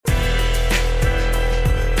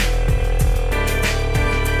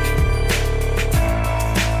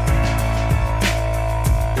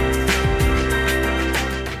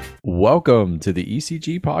Welcome to the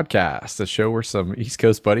ECG podcast, a show where some East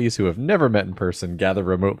Coast buddies who have never met in person gather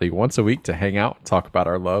remotely once a week to hang out and talk about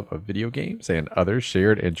our love of video games and other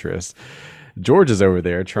shared interests. George is over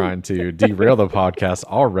there trying to derail the podcast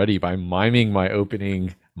already by miming my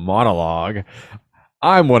opening monologue.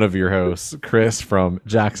 I'm one of your hosts, Chris from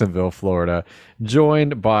Jacksonville, Florida,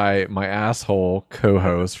 joined by my asshole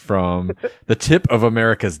co-host from the tip of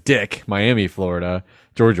America's dick, Miami, Florida,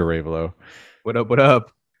 George Arevalo. What up? What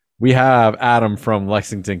up? We have Adam from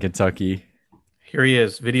Lexington, Kentucky. Here he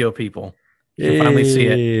is, video people. You can finally see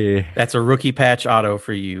it. That's a rookie patch auto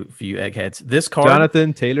for you eggheads. This card,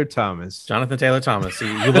 Jonathan Taylor Thomas. See,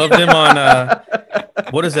 you loved him on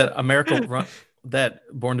what is that? That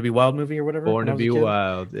Born to Be Wild movie or whatever. Born to Be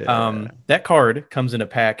Wild. Yeah. That card comes in a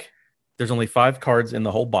pack. There's only 5 cards in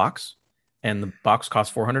the whole box, and the box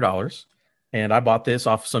costs $400. And I bought this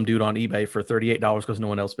off some dude on eBay for $38 because no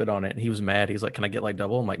one else bid on it. And he was mad. He's like, "Can I get like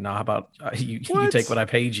double?" I'm like, "Nah, how about you take what I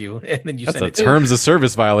paid you?" And then That's a terms of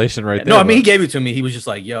service violation right there. No, I mean, he gave it to me. He was just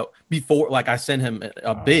like, "Yo," before, like, I sent him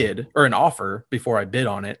a bid or an offer before I bid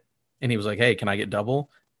on it. And he was like, "Hey, can I get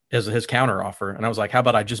double?" As his counter offer. And I was like, "How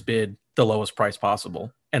about I just bid the lowest price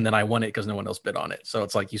possible?" And then I won it because no one else bid on it. So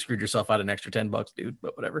it's like you screwed yourself out an extra $10, dude.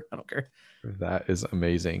 But whatever, I don't care. That is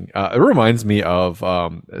amazing. It reminds me of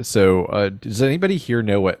does anybody here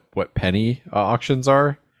know what penny auctions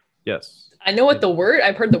are? Yes, I know what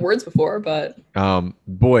I've heard the words before, but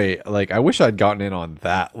boy, like I wish I'd gotten in on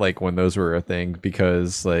that, like when those were a thing,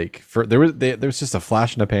 because like there was just a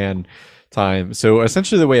flash in the pan time. So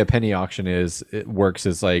essentially the way a penny auction works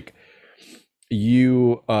is like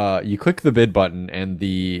you click the bid button and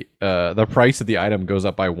the price of the item goes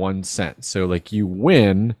up by 1 cent. So like you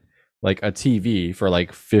win like a TV for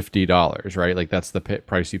like $50, right? Like that's the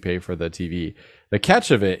price you pay for the TV. The catch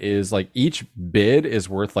of it is like each bid is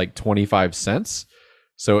worth like 25 cents.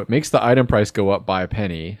 So it makes the item price go up by a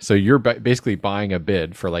penny. So you're basically buying a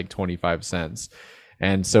bid for like 25 cents.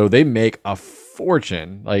 And so they make a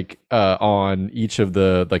fortune like on each of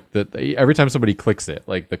every time somebody clicks it,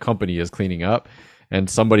 like the company is cleaning up and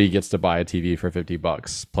somebody gets to buy a TV for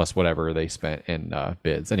 $50 plus whatever they spent in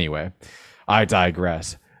bids. Anyway, I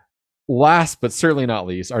digress. Last but certainly not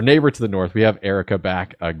least, our neighbor to the north, we have Erica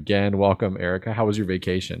back again. Welcome, Erica. How was your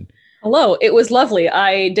vacation? Hello. It was lovely.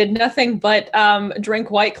 I did nothing but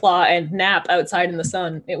drink White Claw and nap outside in the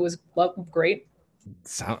sun. It was great.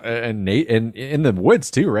 And in the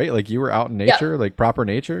woods too, right? Like you were out in nature, like proper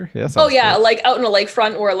nature. Yeah. Oh yeah, cool. Like out in a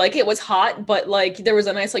lakefront where like it was hot, but like there was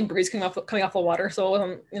a nice like breeze coming off the water, so it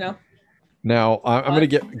wasn't, you know. Now I'm gonna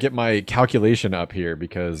get my calculation up here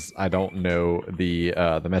because I don't know the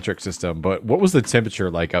metric system. But what was the temperature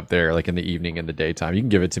like up there, like in the evening and the daytime? You can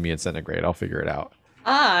give it to me in centigrade. I'll figure it out.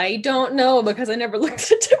 I don't know because I never looked at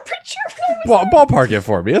the temperature. Ballpark it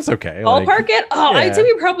for me. It's okay. Ballpark it? Oh, yeah. I'd say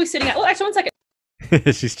we're probably sitting at. Well, actually, 1 second.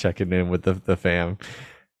 She's checking in with the fam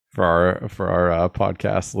for our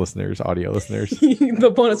podcast listeners, audio listeners.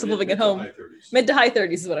 The bonus of living at home. Mid to high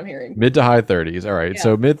 30s is what I'm hearing. Mid to high 30s. All right. Yeah.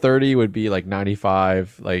 So mid 30 would be like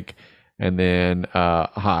 95, like, and then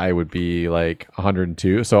high would be like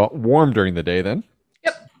 102. So warm during the day then.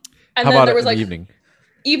 Yep. And how then about there was in like the evening?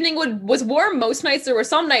 Evening was warm most nights. There were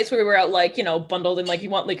some nights where we were out like, you know, bundled in like you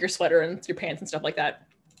want like your sweater and your pants and stuff like that.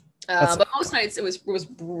 But most nights it was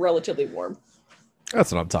relatively warm. That's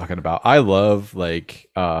what I'm talking about. I love like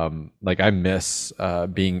I miss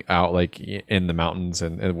being out like in the mountains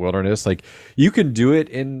and wilderness. Like you can do it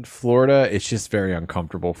in Florida. It's just very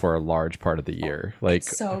uncomfortable for a large part of the year. Like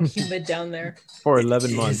it's so humid down there. For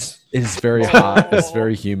 11 months. It's very hot. It's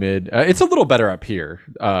very humid. It's a little better up here,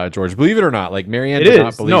 George. Believe it or not. Like Marianne did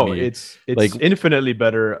not believe me. It's like infinitely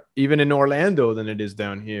better even in Orlando than it is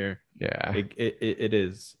down here. Yeah. It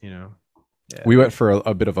is, you know. Yeah. We went for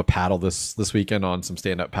a bit of a paddle this weekend on some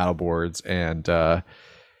stand-up paddle boards, and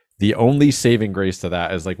the only saving grace to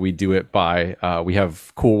that is like we do it by we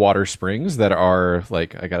have cool water springs that are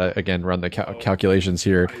like I gotta again run the calculations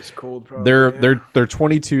here. It's cold, probably, they're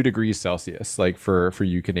 22 degrees Celsius like for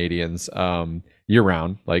you Canadians year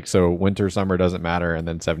round, like so winter summer doesn't matter, and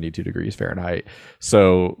then 72 degrees Fahrenheit.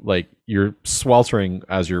 So like you're sweltering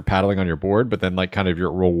as you're paddling on your board, but then like kind of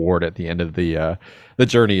your reward at the end of the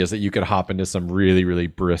journey is that you could hop into some really, really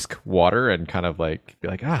brisk water and kind of like be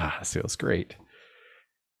like, this feels great.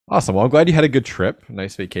 Awesome. Well, I'm glad you had a good trip.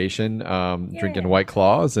 Nice vacation, drinking White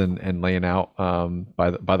Claws and laying out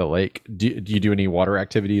by the lake. Do you do any water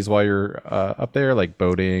activities while you're up there, like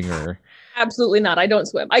boating or? Absolutely not. I don't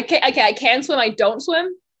swim. I can swim. I don't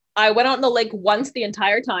swim. I went out in the lake once the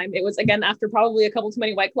entire time. It was again after probably a couple too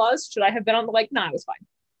many White Claws. Should I have been on the lake? No, I was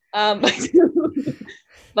fine.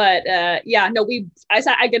 But yeah, no, I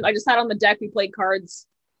just sat on the deck. We played cards,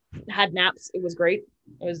 had naps. It was great.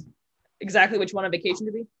 It was exactly what you want a vacation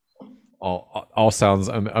to be. All sounds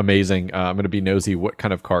amazing. I'm gonna be nosy. What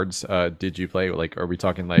kind of cards did you play? Like, are we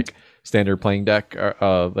talking like standard playing deck,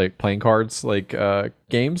 like playing cards, like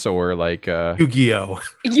games, or like Yu-Gi-Oh.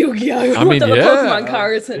 Yu-Gi-Oh. I mean, the yeah, Pokemon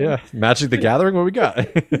cards. yeah, Magic the Gathering. What we got?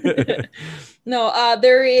 No,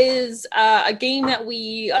 there is a game that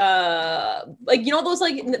we like, you know, those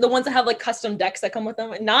like the ones that have like custom decks that come with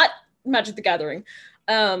them. Not Magic the Gathering.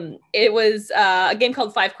 It was a game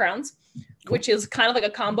called Five Crowns. Cool. Which is kind of like a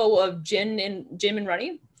combo of Jin and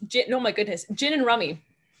Rummy. Oh my goodness, Jin and Rummy,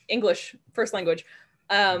 English first language.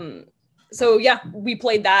 So yeah, we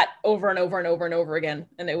played that over and over and over and over again,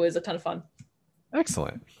 and it was a ton of fun.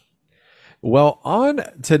 Excellent. Well, on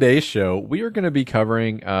today's show, we are going to be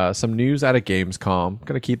covering some news out of Gamescom.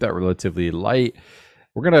 Going to keep that relatively light.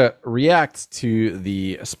 We're going to react to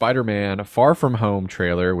the Spider-Man Far From Home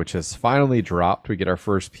trailer, which has finally dropped. We get our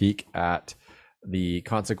first peek at the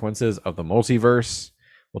consequences of the multiverse.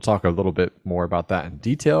 We'll talk a little bit more about that in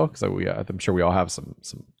detail because I'm sure we all have some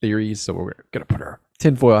theories. So we're gonna put our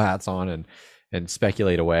tinfoil hats on and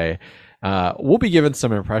speculate away. We'll be given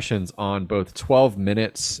some impressions on both 12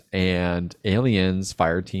 Minutes and Aliens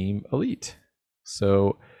Fireteam Elite.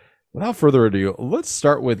 So without further ado, let's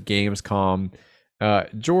start with Gamescom.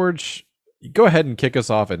 George, go ahead and kick us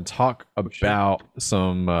off and talk about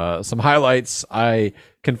some highlights. I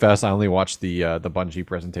confess I only watched the Bungie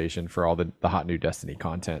presentation for all the hot new Destiny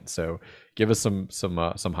content. So give us some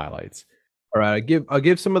highlights. All right, I'll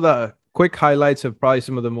give some of the quick highlights of probably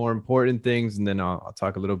some of the more important things, and then I'll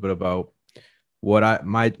talk a little bit about what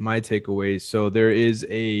my takeaways. So there is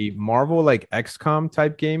a Marvel like XCOM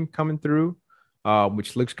type game coming through,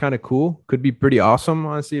 which looks kind of cool. Could be pretty awesome,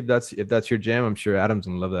 honestly, if that's your jam. I'm sure Adam's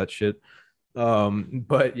gonna love that shit.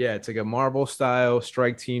 But yeah, it's like a Marvel style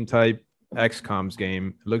strike team type XCOM's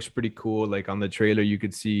game. It looks pretty cool. Like on the trailer, you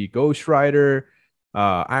could see Ghost Rider,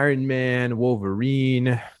 Iron Man,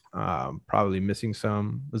 Wolverine. Probably missing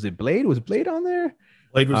some. Was it Blade? Was Blade on there?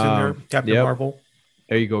 Blade was in there. Captain Marvel.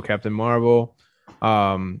 There you go, Captain Marvel.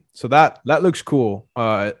 So that looks cool.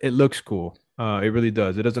 It looks cool. It really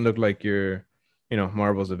does. It doesn't look like your,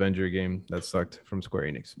 Marvel's Avenger game that sucked from Square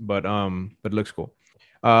Enix, but it looks cool.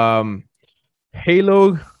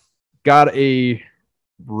 Halo got a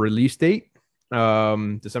release date,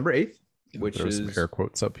 December 8th, which is some air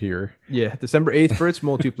quotes up here. Yeah, December 8th for its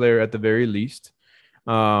multiplayer at the very least.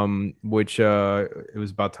 Which it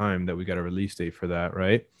was about time that we got a release date for that,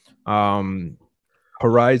 right?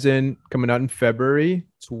 Horizon coming out in February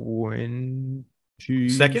 22nd,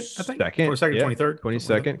 I think. 22nd,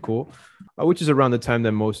 22nd, cool. Which is around the time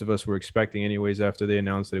that most of us were expecting anyways, after they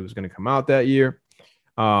announced that it was going to come out that year.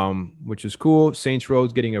 Which is cool. Saints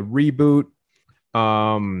Row's getting a reboot.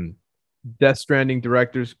 Death Stranding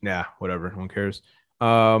directors, whatever, no one cares.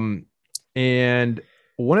 And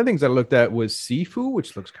one of the things I looked at was Sifu,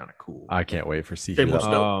 which looks kind of cool. I can't wait for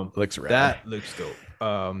Sifu. Looks rad. That looks dope.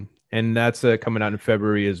 And that's coming out in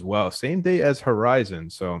February as well, same day as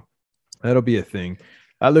Horizon. So that'll be a thing.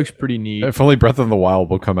 That looks pretty neat. If only Breath of the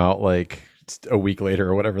Wild will come out like a week later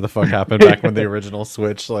or whatever the fuck happened back when the original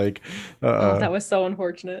Switch. Like, that was so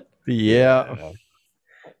unfortunate. Yeah.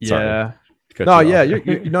 Yeah. No, yeah,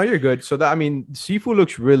 you're good. So that, I mean, Sifu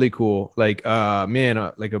looks really cool. Like,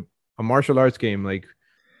 man, like a martial arts game. Like,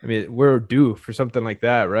 I mean, we're due for something like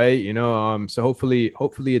that, right? So hopefully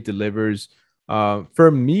it delivers.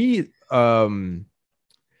 For me,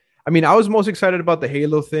 I mean, I was most excited about the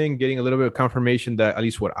Halo thing, getting a little bit of confirmation that at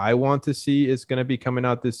least what I want to see is going to be coming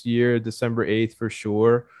out this year, December 8th for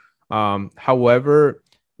sure. However,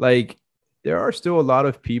 like, there are still a lot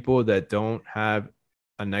of people that don't have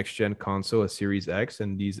a next gen console, a Series X,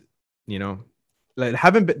 and these, like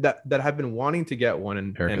have been wanting to get one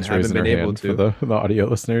and haven't been able to. For the audio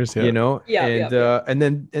listeners, and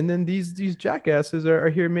then these jackasses are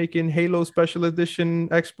here making Halo Special Edition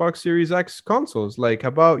Xbox Series X consoles. Like, how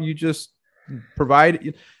about you just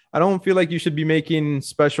provide? I don't feel like you should be making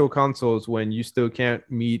special consoles when you still can't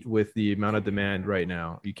meet with the amount of demand right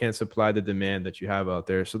now. You can't supply the demand that you have out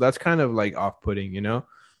there, so that's kind of like off-putting,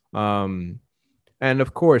 and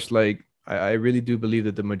of course, like, I really do believe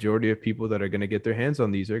that the majority of people that are going to get their hands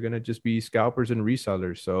on these are going to just be scalpers and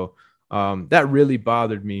resellers. So that really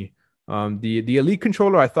bothered me. The Elite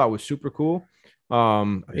controller I thought was super cool. I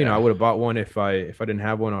would have bought one if I didn't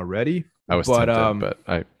have one already. I was tempted, but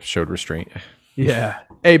I showed restraint. Yeah.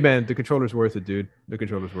 Hey, man, the controller's worth it, dude. The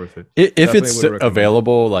controller's worth it. If it's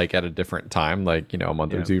available, like at a different time, like, a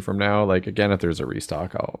month or two from now, like, again, if there's a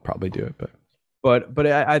restock, I'll probably do it. But But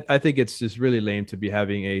I think it's just really lame to be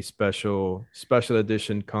having a special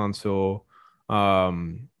edition console.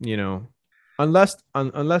 You know, unless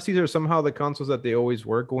these are somehow the consoles that they always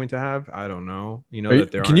were going to have. I don't know. You know,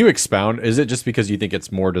 can you expound? Is it just because you think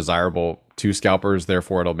it's more desirable to scalpers,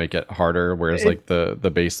 therefore it'll make it harder, whereas like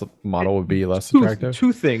the base model would be less attractive?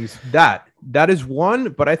 Two things. That is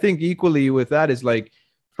one, but I think equally with that is like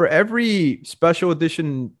for every special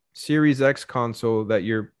edition Series X console that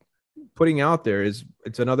you're putting out there, it's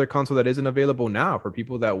another console that isn't available now for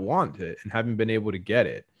people that want it and haven't been able to get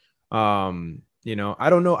it. You know, I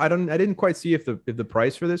don't know. I didn't quite see if the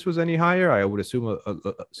price for this was any higher. I would assume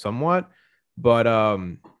a somewhat, but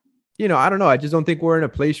you know, I don't know. I just don't think we're in a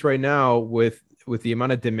place right now with the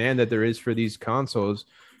amount of demand that there is for these consoles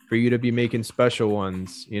for you to be making special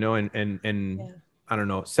ones, you know, and yeah. I don't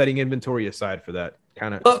know, setting inventory aside for that.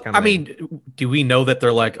 I mean, do we know that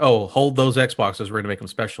they're like, oh, hold those Xboxes, we're gonna make them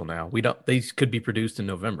special now? We don't. These could be produced in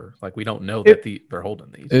November. Like, we don't know that they're holding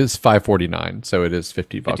these. It's $549, so it is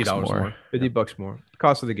 $50 more. $50 more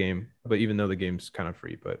cost of the game, but even though the game's kind of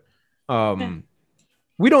free, but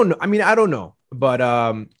we don't know. I mean, I don't know, but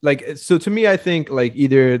like, so to me, I think like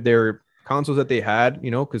either they're consoles that they had,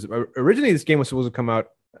 you know, because originally this game was supposed to come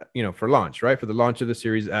out, you know, for launch, right, for the launch of the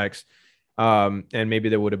Series X. And maybe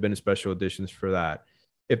there would have been special editions for that.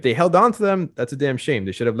 If they held on to them, that's a damn shame.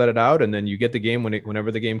 They should have let it out, and then you get the game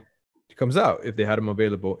whenever the game comes out, if they had them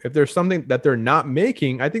available. If there's something that they're not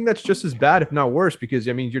making, I think that's just as bad, if not worse, because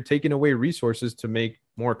I mean, you're taking away resources to make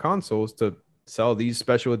more consoles to sell these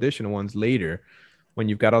special edition ones later when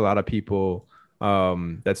you've got a lot of people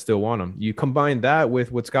that still want them. You combine that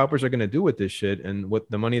with what scalpers are going to do with this shit and what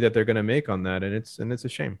the money that they're going to make on that, and it's a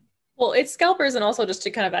shame. Well, it's scalpers, and also just to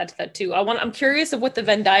kind of add to that too, I'm curious of what the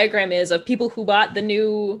Venn diagram is of people who bought the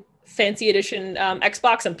new fancy edition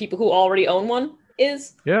Xbox and people who already own one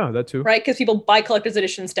is. Yeah, that too. Right, because people buy collector's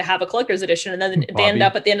editions to have a collector's edition, and then they end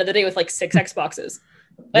up at the end of the day with like 6 Xboxes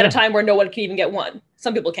at a time where no one can even get one.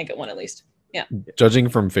 Some people can't get one, at least. Yeah. Judging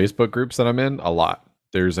from Facebook groups that I'm in, a lot.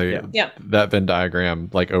 There's that Venn diagram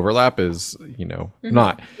like overlap is, you know,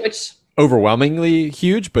 not overwhelmingly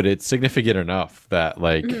huge, but it's significant enough that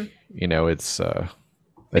like. You know, it's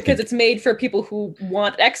because it's made for people who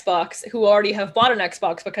want Xbox, who already have bought an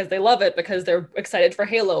Xbox because they love it, because they're excited for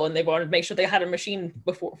Halo, and they wanted to make sure they had a machine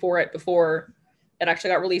before it actually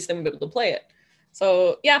got released and be able to play it.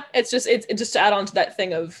 So yeah, it's just to add on to that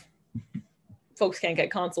thing of folks can't get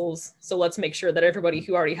consoles, so let's make sure that everybody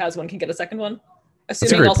who already has one can get a second one,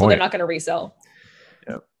 assuming also they're not going to resell.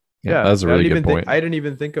 Yeah, that's a really good point. I didn't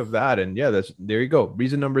even think of that, and there you go.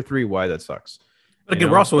 Reason number 3 why that sucks. But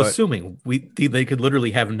again, we're also assuming they could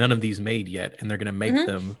literally have none of these made yet, and they're going to make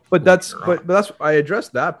them. But that's I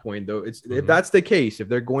addressed that point though. It's if that's the case, if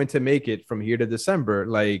they're going to make it from here to December,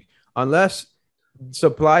 like unless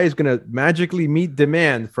supply is going to magically meet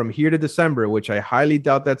demand from here to December, which I highly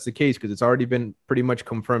doubt that's the case because it's already been pretty much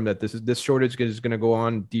confirmed that this shortage is going to go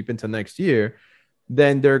on deep into next year,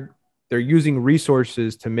 then they're using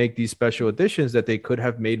resources to make these special editions that they could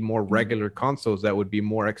have made more regular consoles that would be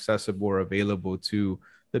more accessible or available to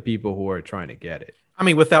the people who are trying to get it. I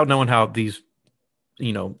mean, without knowing how these,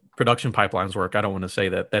 you know, production pipelines work, I don't want to say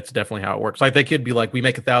that that's definitely how it works. Like they could be like, we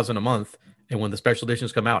make 1,000 a month, and when the special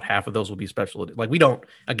editions come out, half of those will be special. Like we don't.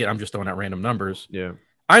 Again, I'm just throwing out random numbers. Yeah,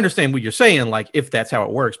 I understand what you're saying, like if that's how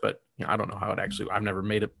it works, but you know, I don't know how it actually. I've never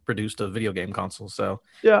produced a video game console, so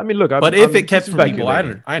yeah. I mean, look, if it kept from people, I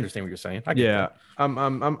understand what you're saying.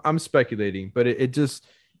 I'm speculating, but it just,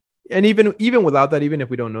 and even without that, even if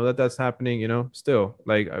we don't know that that's happening, you know, still,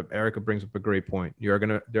 like Erica brings up a great point. There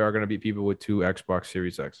are gonna be people with 2 Xbox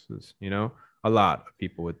Series X's, you know, a lot of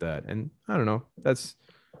people with that, and I don't know. That's,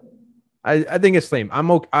 I think it's lame.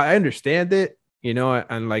 I understand it, you know,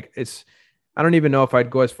 and like it's. I don't even know if I'd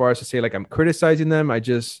go as far as to say like I'm criticizing them. I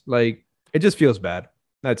just like it just feels bad.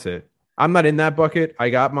 That's it. I'm not in that bucket. I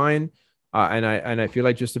got mine, and I feel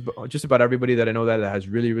like just about everybody that I know that has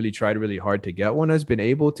really, really tried really hard to get one has been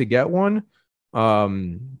able to get one.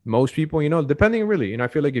 Most people, you know, depending really, and I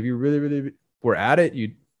feel like if you really, really were at it,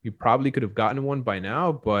 you probably could have gotten one by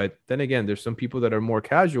now. But then again, there's some people that are more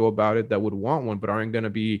casual about it that would want one, but aren't going to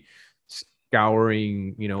be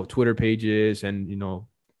scouring, you know, Twitter pages and, you know,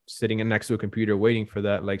 sitting next to a computer waiting for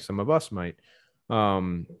that like some of us might.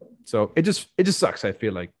 So it just sucks, I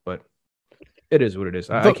feel like, but it is what it is.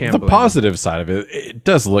 I can't. The positive side of it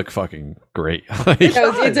does look fucking great. Like,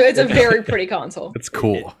 it's a very pretty console. It's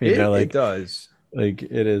cool. It does. Like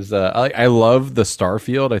it is. I love the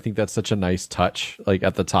Starfield. I think that's such a nice touch. Like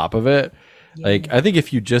at the top of it. Yeah. Like I think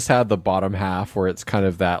if you just had the bottom half where it's kind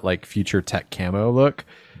of that like future tech camo look,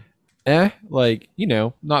 like, you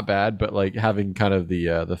know, not bad, but like having kind of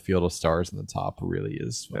the field of stars in the top really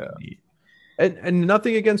is neat. And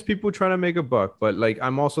nothing against people trying to make a buck, but like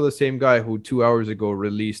I'm also the same guy who 2 hours ago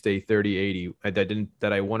released a 3080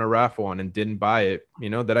 that I won a raffle on and didn't buy it.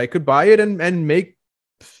 You know, that I could buy it and make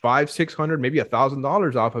 $500-600, maybe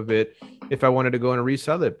 $1,000 off of it if I wanted to go and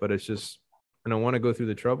resell it. But it's just I don't want to go through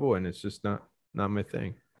the trouble, and it's just not my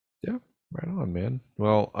thing. Yeah, right on, man.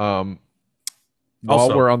 Well, Also,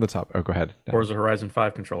 while we're on the top, go ahead. Forza Horizon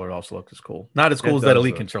 5 controller also looks cool. Not as cool as that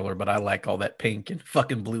Elite controller, but I like all that pink and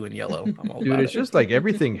fucking blue and yellow. I'm all Dude, it's just like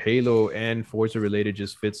everything Halo and Forza related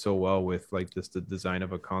just fits so well with like the design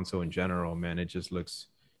of a console in general, man. It just looks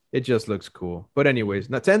cool. But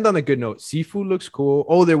anyways, now to end on a good note, Sifu looks cool.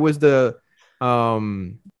 Oh, there was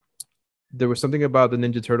something about the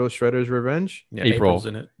Ninja Turtle Shredder's Revenge. Yeah, April's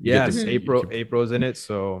in it. Yes, April's in it.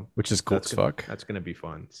 So which is cool as fuck. That's gonna be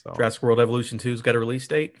fun. So Jurassic World Evolution 2's got a release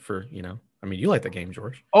date for, you know. I mean, you like the game,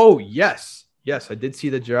 George. Oh yes, I did see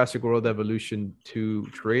the Jurassic World Evolution 2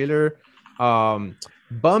 trailer.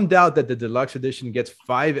 Bummed out that the deluxe edition gets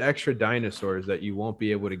 5 extra dinosaurs that you won't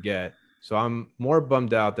be able to get. So I'm more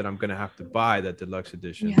bummed out that I'm gonna have to buy that deluxe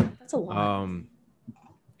edition. Yeah, that's a lot.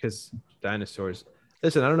 Because dinosaurs.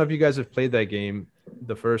 Listen, I don't know if you guys have played that game,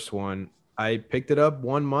 the first one. I picked it up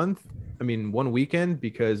 1 weekend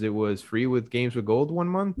because it was free with Games with Gold 1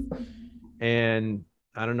 month. And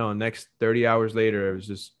I don't know, next 30 hours later, it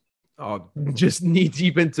was just knee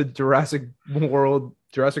deep into Jurassic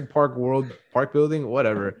Park World Park building,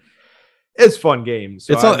 whatever. It's fun game.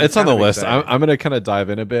 So it's on the list. I'm gonna kind of dive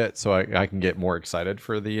in a bit so I can get more excited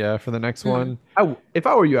for the next one. If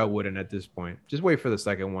I were you, I wouldn't at this point. Just wait for the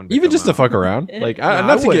second one. Even just to fuck around, like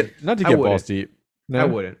not to get balls deep. No? I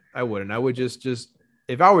wouldn't. I would just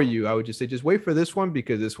if I were you, I would just say just wait for this one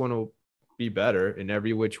because this one will be better in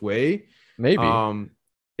every which way. Maybe.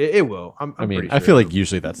 It will. I mean, I feel like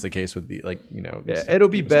usually that's the case with the Yeah, it'll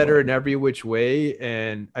be better in every which way,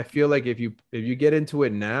 and I feel like if you get into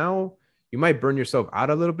it now, you might burn yourself out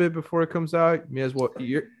a little bit before it comes out. You may as well.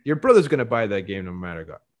 Your brother's gonna buy that game no matter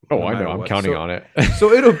what. Oh, I know. I'm counting on it.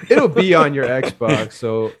 So it'll be on your Xbox.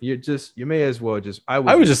 So you may as well just. I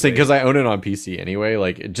would just think because I own it on PC anyway,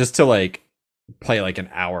 like just to like play like an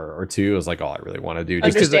hour or two is like all I really want to do.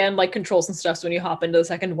 Just understand like controls and stuff. So when you hop into the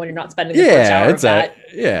second one, you're not spending the first hour of that.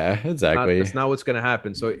 Yeah, exactly. That's not what's gonna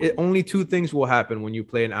happen. So only 2 things will happen when you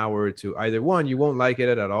play an hour or two. Either one, you won't like it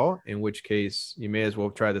at all, in which case you may as well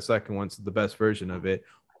try the second one, so the best version of it,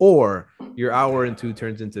 or your hour and 2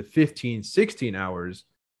 turns into 15-16 hours,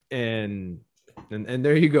 and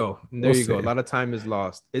there you go. And there you go. A lot of time is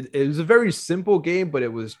lost. It was a very simple game, but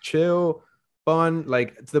it was chill. Fun,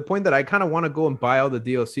 like to the point that I kind of want to go and buy all the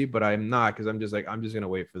DLC, but I'm not because I'm just gonna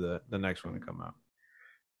wait for the next one to come out.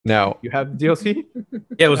 Now you have DLC? Yeah,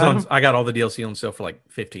 it was on. I got all the DLC on sale for like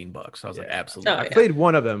 $15. I was like, absolutely. I played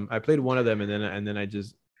one of them. And then I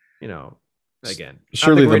just, again.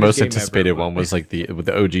 Surely the most anticipated one was like the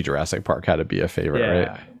OG Jurassic Park had to be a favorite,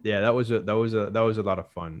 right? Yeah, that was a lot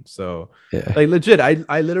of fun. So yeah, like legit,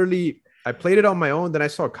 I literally played it on my own. Then I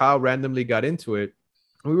saw Kyle randomly got into it.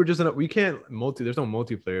 We were just there's no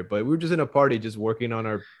multiplayer, but we were just in a party just working on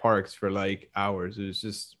our parks for like hours. It was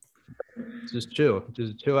just chill,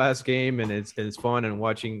 just a chill ass game, and it's fun and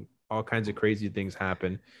watching all kinds of crazy things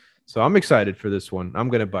happen. So I'm excited for this one. I'm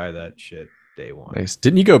gonna buy that shit day one. Nice.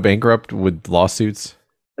 Didn't you go bankrupt with lawsuits?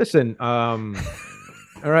 Listen, all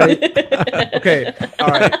right. Okay. All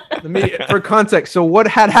right. Let me for context. So what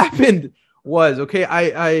had happened was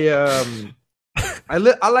I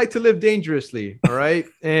like to live dangerously, all right?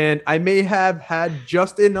 And I may have had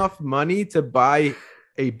just enough money to buy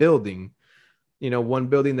a building, one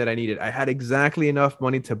building that I needed. I had exactly enough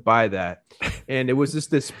money to buy that. And it was just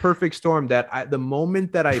this perfect storm that the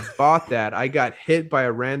moment that I bought that, I got hit by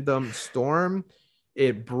a random storm.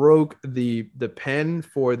 It broke the pen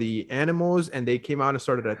for the animals, and they came out and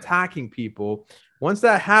started attacking people. Once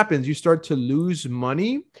that happens, you start to lose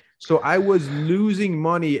money. So I was losing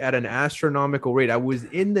money at an astronomical rate. I was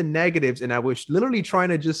in the negatives, and I was literally trying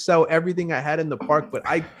to just sell everything I had in the park, but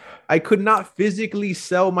I could not physically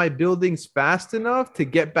sell my buildings fast enough to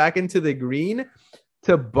get back into the green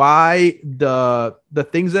to buy the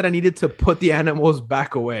things that I needed to put the animals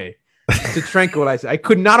back away, to tranquilize it. I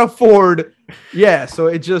could not afford. Yeah, so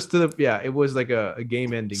it was like a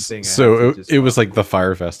game ending thing. So it was like the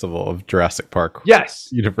Fire Festival of Jurassic Park. Yes,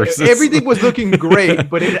 universes. Everything was looking great,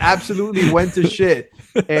 but it absolutely went to shit.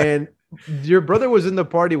 And your brother was in the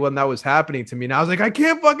party when that was happening to me, and I was like, I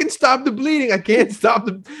can't fucking stop the bleeding. I can't stop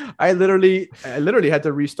the. I literally had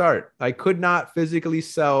to restart. I could not physically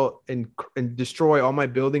sell and destroy all my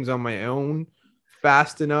buildings on my own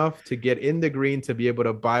fast enough to get in the green to be able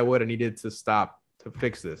to buy what I needed to stop to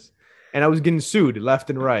fix this. And I was getting sued left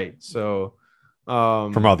and right. So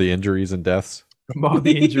from all the injuries and deaths. From all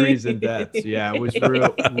the injuries and deaths. Yeah, it was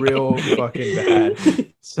real fucking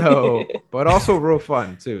bad. So, but also real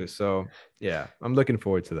fun too. So yeah, I'm looking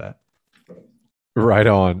forward to that. Right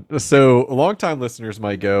on. So longtime listeners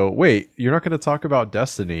might go, wait, you're not going to talk about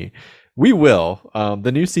Destiny? We will.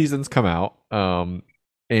 The new seasons come out,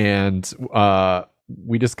 and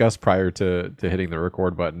we discussed prior to hitting the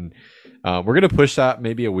record button. We're going to push that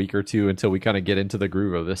maybe a week or two until we kind of get into the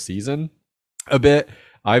groove of this season a bit.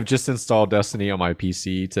 I've just installed Destiny on my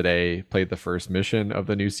PC today, played the first mission of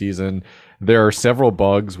the new season. There are several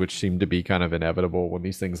bugs which seem to be kind of inevitable when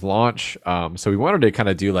these things launch. So we wanted to kind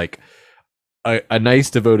of do like a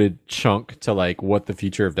nice devoted chunk to like what the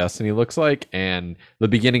future of Destiny looks like, and the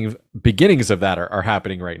beginnings of that are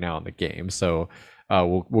happening right now in the game. So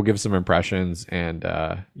we'll give some impressions, and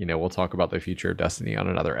we'll talk about the future of Destiny on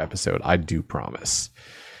another episode. I do promise.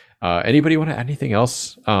 Anybody want to add anything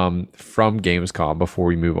else from Gamescom before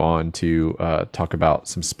we move on to talk about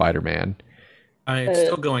some Spider-Man? It's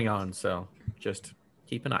still going on, so just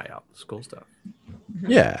keep an eye out. It's cool stuff.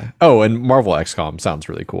 Yeah. Oh, and Marvel XCOM sounds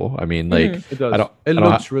really cool. I mean, like, it does. It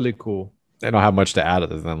looks really cool. I don't have much to add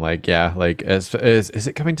other than like, yeah, like, is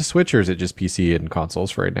it coming to Switch or is it just PC and consoles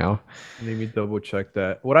for right now? Let me double check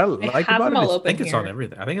that. What I like about it is I think it's on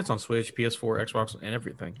everything. I think it's on Switch, PS4, Xbox, and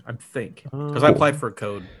everything. I think because I applied for a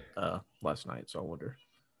code last night, so I wonder.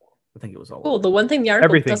 I think it was all. Oh, the one thing the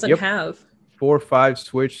article doesn't have. 4, 5,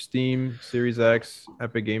 Switch, Steam, Series X,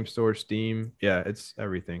 Epic Game Store, Steam. Yeah, it's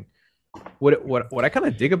everything. What I kind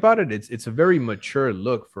of dig about it, it's a very mature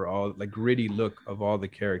look for all, like, gritty look of all the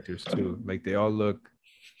characters too. Like they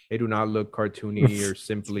do not look cartoony or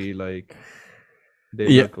simply like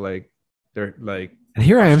they look like they're like. And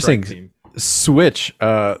here I am saying Switch.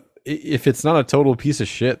 If it's not a total piece of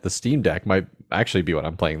shit, the Steam Deck might actually be what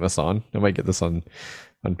I'm playing this on. I might get this on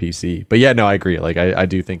PC. But yeah, no, I agree. Like I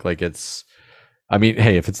do think like it's. I mean,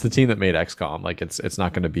 hey, if it's the team that made XCOM, like it's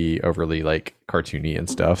not going to be overly like cartoony and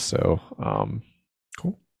stuff. So,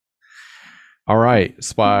 cool. All right,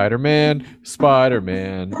 Spider-Man.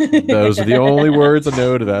 Those are the only words I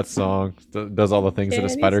know to that song. Does all the things that a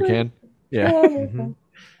spider can. Yeah.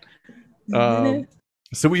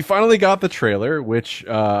 So we finally got the trailer, which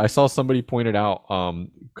I saw somebody pointed out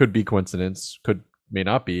could be coincidence, may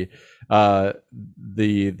not be. The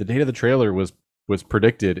date of the trailer was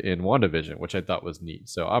predicted in WandaVision, which I thought was neat.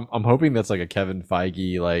 So I'm hoping that's like a Kevin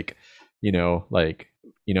Feige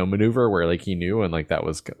maneuver where like he knew and like that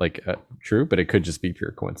was like true, but it could just be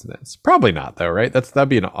pure coincidence. Probably not though, right? That'd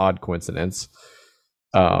be an odd coincidence.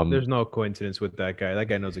 There's no coincidence with that guy. That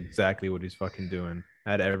guy knows exactly what he's fucking doing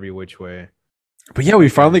at every which way. But yeah, we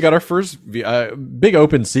finally got our first big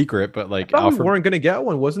open secret. But like, we weren't gonna get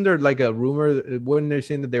one. Wasn't there like a rumor? Wasn't they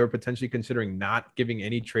saying that they were potentially considering not giving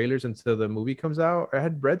any trailers until the movie comes out? I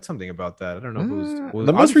had read something about that. I don't know. It was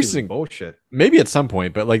the most recent bullshit. Maybe at some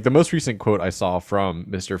point, but like the most recent quote I saw from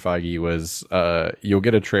Mr. Feige was, "You'll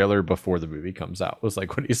get a trailer before the movie comes out." Was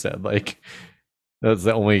like what he said. Like that's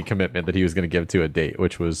the only commitment that he was going to give to a date,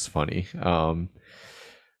 which was funny.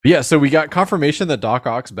 Yeah, so we got confirmation that Doc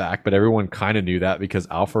Ock's back, but everyone kind of knew that because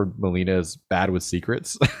Alfred Molina is bad with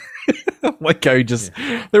secrets. Like how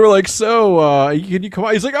they were like, so can you come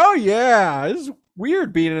out? He's like, oh yeah, it's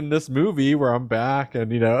weird being in this movie where I'm back,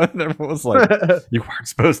 and and everyone was like, you weren't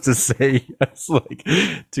supposed to say yes, like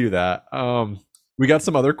to that. We got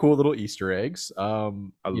some other cool little Easter eggs. A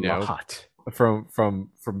lot from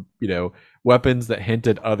weapons that hint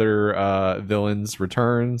at other villains'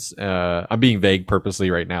 returns. I'm being vague purposely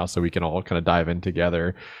right now so we can all kind of dive in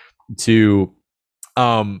together to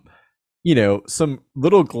some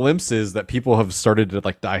little glimpses that people have started to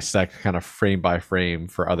like dissect kind of frame by frame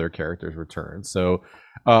for other characters' returns. So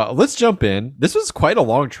let's jump in. This was quite a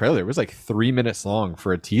long trailer. It was like 3 minutes long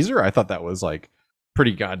for a teaser. I thought that was like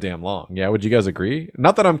pretty goddamn long. Yeah, would you guys agree?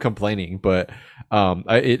 Not that I'm complaining, but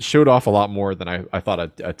it showed off a lot more than I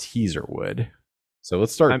thought a teaser would. So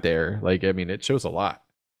let's start there. Like, I mean, it shows a lot.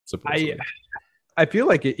 I feel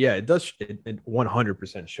like it does. It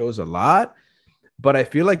 100% shows a lot, but I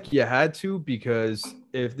feel like you had to, because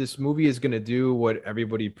if this movie is going to do what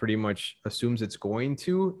everybody pretty much assumes it's going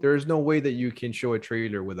to, there's no way that you can show a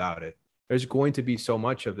trailer without it. There's going to be so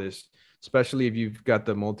much of this, especially if you've got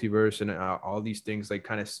the multiverse and all these things like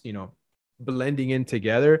kind of, blending in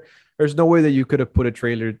together. There's no way that you could have put a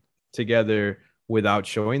trailer together without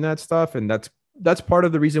showing that stuff. And that's that's part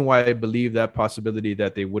of the reason why I believe that possibility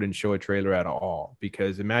that they wouldn't show a trailer at all,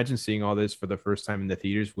 because imagine seeing all this for the first time in the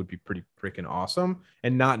theaters would be pretty freaking awesome,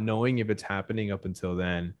 and not knowing if it's happening up until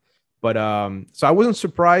then. But so I wasn't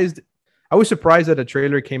surprised. I was surprised that a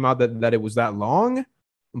trailer came out that it was that long,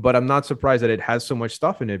 but I'm not surprised that it has so much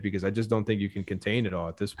stuff in it, because I just don't think you can contain it all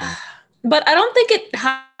at this point. But I don't think it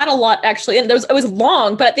had a lot actually, and it was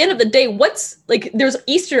long. But at the end of the day, what's like? There's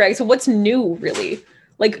Easter eggs. So what's new, really?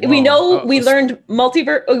 Like we learned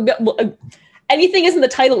multiverse. Anything is in the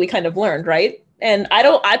title. We kind of learned, right? And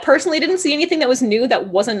I personally didn't see anything that was new that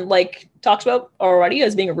wasn't like talked about already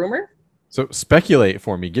as being a rumor. So speculate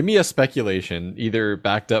for me. Give me a speculation, either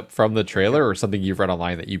backed up from the trailer or something you've read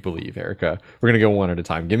online that you believe, Erica. We're gonna go one at a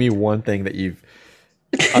time. Give me one thing that you've.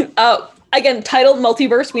 Again, titled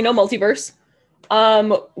multiverse. We know multiverse.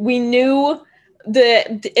 We knew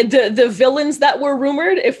the villains that were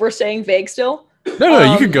rumored. If we're saying vague still.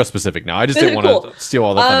 No, you can go specific now. I just didn't want to steal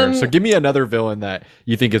all the thunder. So give me another villain that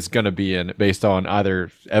you think it's going to be in, based on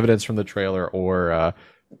either evidence from the trailer or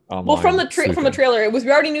well, from the trailer, we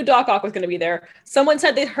already knew Doc Ock was going to be there. Someone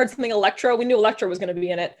said they heard something Electro. We knew Electro was going to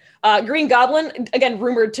be in it. Green Goblin, again,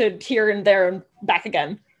 rumored to here and there and back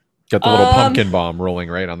again. Got the little pumpkin bomb rolling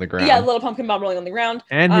right on the ground. Yeah, little pumpkin bomb rolling on the ground.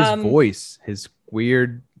 And his voice, his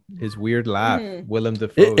weird laugh, Willem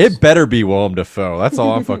Dafoe. It better be Willem Dafoe. That's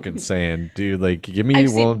all I'm fucking saying, dude. Like, give me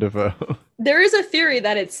Willem Dafoe. There is a theory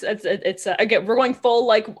that it's again, we're going full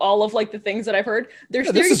like all of like the things that I've heard. There's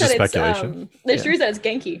theories that it's theories that it's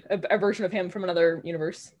Genki, a version of him from another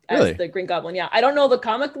universe as the Green Goblin. Yeah, I don't know the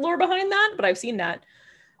comic lore behind that, but I've seen that.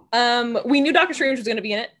 We knew Doctor Strange was going to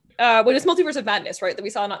be in it. When it's Multiverse of Madness, right? That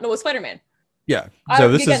we saw with Spider-Man. Yeah.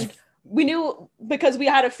 So we knew, because we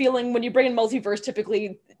had a feeling when you bring in multiverse,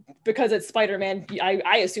 typically because it's Spider-Man,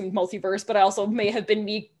 I assumed multiverse, but I also may have been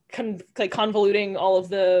me convoluting all of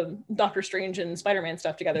the Doctor Strange and Spider-Man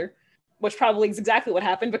stuff together, which probably is exactly what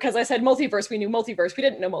happened, because I said multiverse, we knew multiverse, we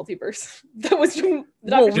didn't know multiverse. That was the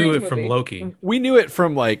Doctor Strange movie. From Loki. We knew it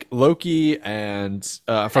from like Loki, and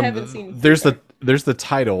there's the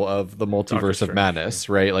title of the Multiverse of Madness,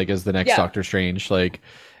 right? Like, as the next Doctor Strange, like,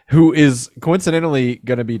 who is coincidentally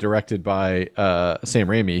going to be directed by Sam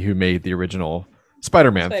Raimi, who made the original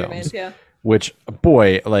Spider-Man films. Yeah. Which,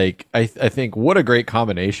 boy, like, I think what a great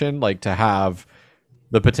combination, like, to have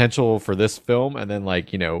the potential for this film, and then,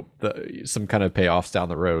 like, you know, some kind of payoffs down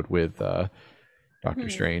the road with Doctor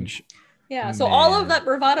Strange. Yeah, so all of that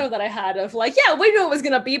bravado that I had of like, yeah, we knew it was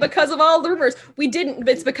going to be because of all the rumors. We didn't.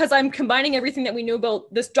 It's because I'm combining everything that we knew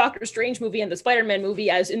about this Doctor Strange movie and the Spider-Man movie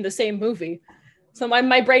as in the same movie. So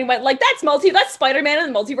my brain went like, that's Spider-Man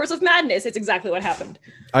and the Multiverse of Madness. It's exactly what happened.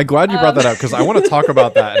 I'm glad you brought that up, because I want to talk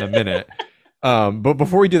about that in a minute. But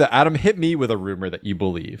before we do that, Adam, hit me with a rumor that you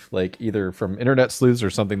believe, like either from internet sleuths or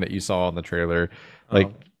something that you saw on the trailer. Like,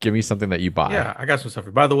 give me something that you buy. Yeah, I got some stuff.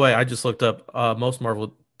 By the way, I just looked up most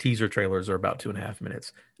Marvel teaser trailers are about 2.5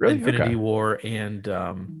 minutes. Really? Infinity War and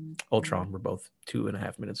Ultron were both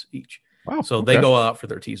 2.5 minutes each. Wow. So they go out for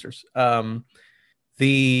their teasers.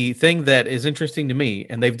 The thing that is interesting to me,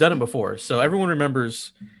 and they've done it before. So everyone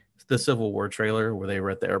remembers the Civil War trailer where they were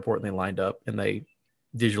at the airport and they lined up and they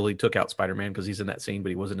digitally took out Spider-Man because he's in that scene, but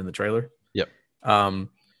he wasn't in the trailer. Yep.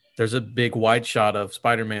 There's a big wide shot of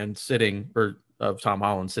Spider-Man sitting, or of Tom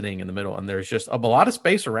Holland sitting in the middle, and there's just a lot of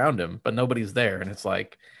space around him, but nobody's there. And it's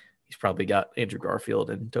like, he's probably got Andrew Garfield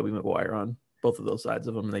and Tobey Maguire on both of those sides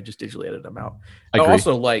of him, and they just digitally edited them out. I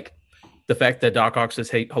also like the fact that Doc Ock says,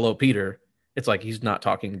 "Hey, hello, Peter." It's like he's not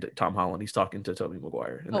talking to Tom Holland; he's talking to Tobey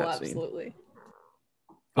Maguire in that scene. Absolutely.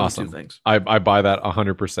 Awesome. Two things. I buy that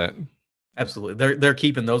 100%. Absolutely. They're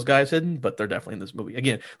keeping those guys hidden, but they're definitely in this movie.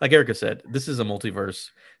 Again, like Erica said, this is a multiverse,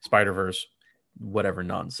 Spider-Verse, whatever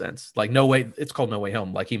nonsense. Like, no way, it's called No Way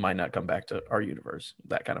Home. Like, he might not come back to our universe,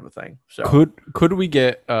 that kind of a thing. So could we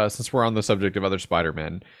get, since we're on the subject of other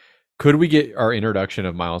Spider-Men, could we get our introduction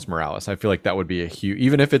of Miles Morales? I feel like that would be a huge,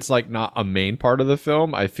 even if it's like not a main part of the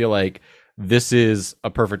film, I feel like this is a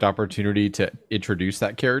perfect opportunity to introduce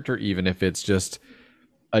that character, even if it's just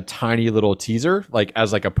a tiny little teaser, like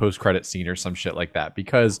as like a post-credit scene or some shit like that,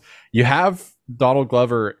 because you have Donald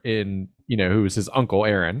Glover in, you know, who is his uncle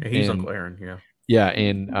Aaron. He's Uncle Aaron, yeah. Yeah,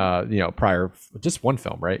 in you know, prior just one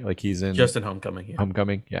film, right? Like he's in just in Homecoming. Yeah.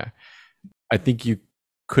 Homecoming, yeah. I think you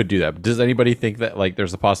could do that. Does anybody think that like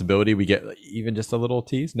there's a possibility we get even just a little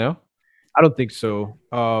tease? No? I don't think so.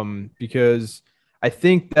 Because I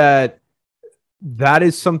think that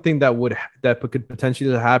is something that could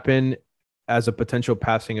potentially happen as a potential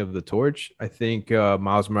passing of the torch. I think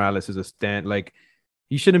Miles Morales is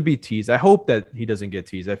he shouldn't be teased. I hope that he doesn't get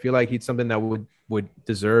teased. I feel like he's something that would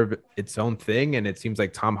deserve its own thing, and it seems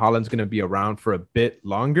like Tom Holland's going to be around for a bit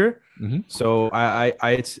longer. So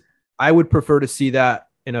I would prefer to see that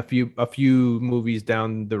in a few movies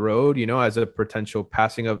down the road, you know, as a potential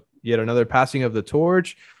yet another passing of the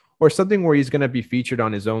torch, or something where he's going to be featured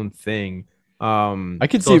on his own thing. I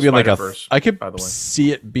could see it being like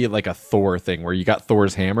see it be like a Thor thing where you got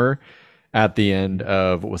Thor's hammer at the end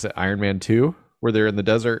of, what was it, Iron Man 2, where they're in the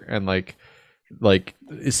desert and like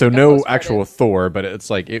so no actual Thor, but it's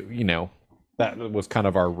like it, you know, that was kind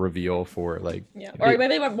of our reveal for like, or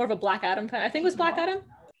maybe more of a Black Adam. I think it was Black Adam.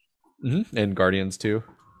 And Guardians too.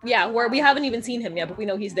 Yeah, where we haven't even seen him yet, but we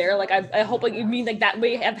know he's there. Like I hope like you mean like that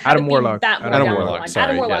way have Adam Warlock. Adam Warlock. Sorry,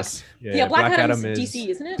 Adam Warlock. yes. Yeah, Black Adam is DC,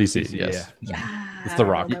 isn't it? DC, yes. Yeah. It's The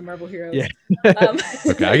Rock. My Marvel heroes. Yeah.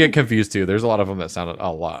 Okay, I get confused too. There's a lot of them that sounded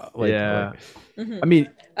a lot like. I mean,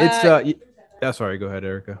 it's sorry, go ahead,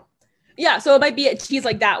 Erica. Yeah, so it might be a tease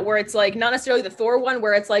like that, where it's like not necessarily the Thor one,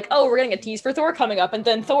 where it's like, oh, we're getting a tease for Thor coming up, and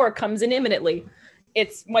then Thor comes in imminently.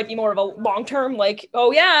 It's might be more of a long term, like,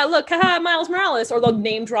 oh yeah, look, haha, Miles Morales, or they'll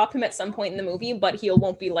name drop him at some point in the movie, but he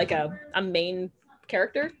won't be like a main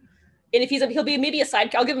character. And if he'll be maybe a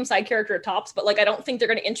side, I'll give him side character at tops, but like I don't think they're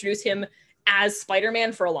going to introduce him as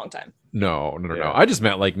Spider-Man for a long time. No. I just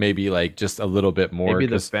meant like maybe like just a little bit more. Maybe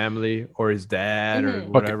the family or his dad or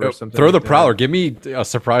whatever. Okay, something throw like the Prowler. Give me a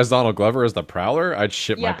surprise Donald Glover as the Prowler. I'd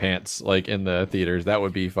shit my Yeah. pants like in the theaters. That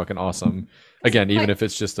would be fucking awesome. Again, even if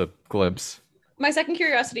it's just a glimpse. My second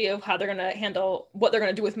curiosity of how they're going to handle what they're going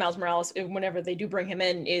to do with Miles Morales whenever they do bring him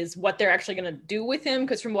in is what they're actually going to do with him.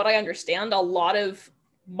 Because from what I understand, a lot of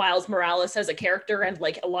Miles Morales as a character and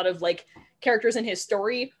like a lot of like characters in his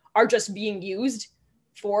story are just being used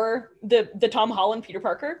for the Tom Holland Peter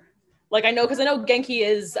Parker. Like I know Genki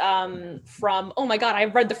is from, oh my God,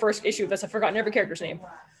 I've read the first issue of this. I've forgotten every character's name.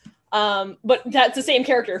 But that's the same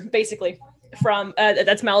character basically from,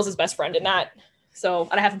 that's Miles' best friend in that. So,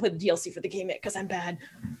 and I haven't played the DLC for the game yet because I'm bad.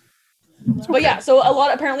 But yeah, so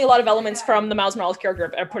apparently a lot of elements from the Miles Morales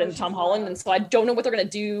character are put into Tom Holland, and so I don't know what they're gonna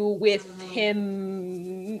do with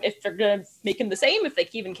him, if they're gonna make him the same, if they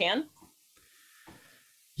even can.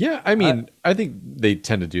 Yeah, I mean, I think they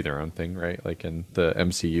tend to do their own thing, right? Like in the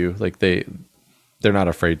MCU, like they're not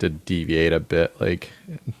afraid to deviate a bit. Like,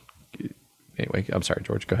 anyway, I'm sorry,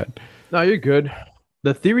 George. Go ahead. No, you're good.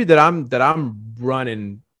 The theory that I'm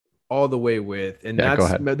running all the way with, and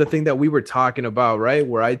that's the thing that we were talking about, right?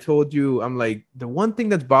 Where I told you, I'm like, the one thing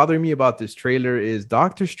that's bothering me about this trailer is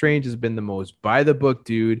Doctor Strange has been the most by the book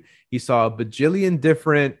dude. He saw a bajillion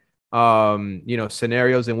different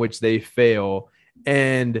scenarios in which they fail,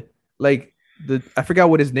 and like I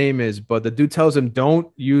forgot what his name is, but the dude tells him,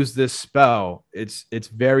 don't use this spell, it's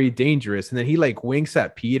very dangerous, and then he like winks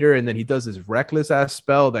at Peter, and then he does this reckless ass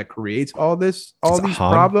spell that creates all these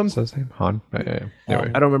problems. What's his name? Han. Anyway. I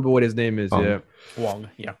don't remember what his name is. Wong.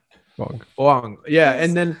 Yeah,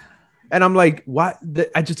 and I'm like, what?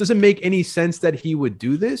 It just doesn't make any sense that he would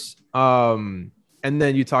do this. And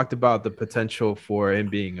then you talked about the potential for him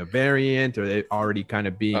being a variant, or they already kind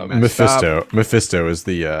of being Mephisto. Up. Mephisto is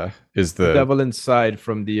the devil inside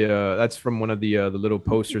from the that's from one of the little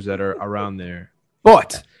posters that are around there.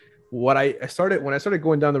 But when I started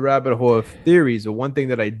going down the rabbit hole of theories, the one thing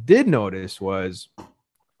that I did notice was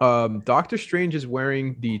Doctor Strange is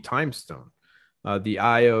wearing the Time Stone, the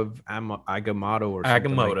Eye of Agamotto or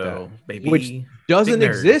something like that, baby. Which doesn't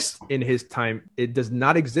exist in his time. It does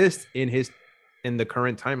not exist in the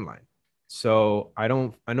current timeline. So I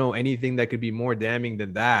don't know anything that could be more damning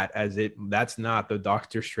than that, as that's not the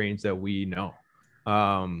Doctor Strange that we know.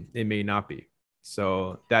 It may not be.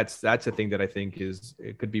 So that's a thing that I think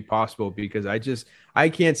it could be possible, because I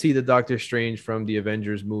can't see the Doctor Strange from the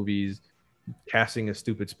Avengers movies casting a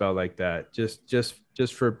stupid spell like that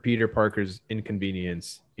just for Peter Parker's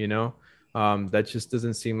inconvenience, you know? That just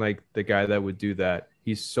doesn't seem like the guy that would do that.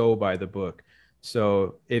 He's so by the book.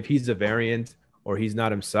 So if he's a variant or he's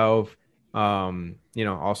not himself,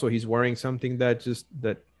 also he's wearing something that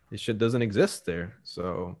doesn't exist there.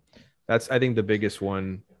 So that's, I think, the biggest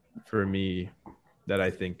one for me that I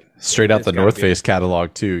think straight out the North Face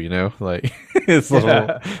catalog too, you know, like his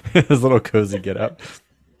little cozy get up.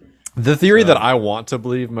 The theory that I want to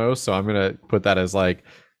believe most, so I'm going to put that as like,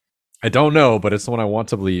 I don't know, but it's the one I want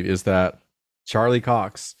to believe, is that Charlie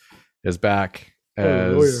Cox is back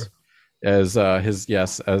as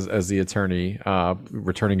the attorney,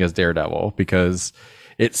 returning as Daredevil, because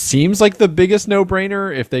it seems like the biggest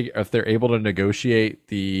no-brainer if they're able to negotiate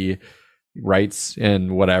the rights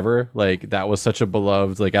and whatever. Like, that was such a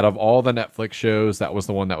beloved, like, out of all the Netflix shows, that was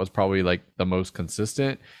the one that was probably like the most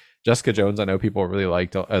consistent. Jessica Jones, I know people really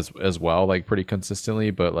liked as well, like pretty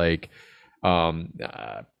consistently, but like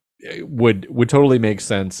it would totally make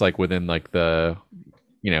sense like within like the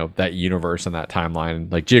that universe and that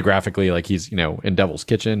timeline, like geographically, like he's in Devil's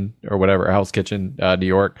Kitchen or whatever, Hell's Kitchen, New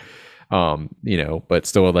York, but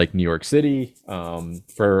still like New York City,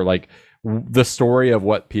 for like the story of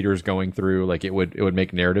what Peter's going through, like it would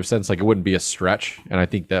make narrative sense, like it wouldn't be a stretch, and I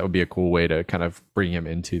think that would be a cool way to kind of bring him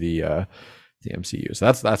into the MCU. So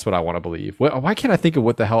that's what I want to believe. Why can't I think of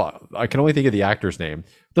what the hell? I can only think of the actor's name.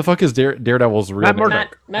 What the fuck is Daredevil's real name?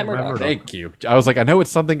 Matt Murdock. Thank you. I was like, I know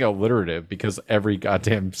it's something alliterative because every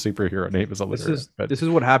goddamn superhero name is alliterative. This is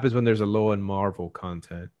what happens when there's a low in Marvel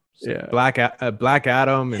content. So yeah, Black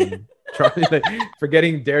Adam and Charlie, like,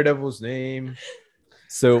 forgetting Daredevil's name.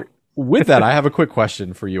 So with that, I have a quick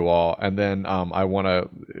question for you all, and then I want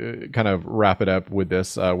to kind of wrap it up with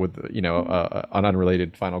this, with an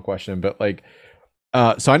unrelated final question. But like,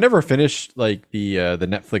 so I never finished like the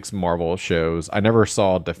Netflix Marvel shows. I never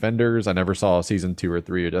saw Defenders. I never saw season 2 or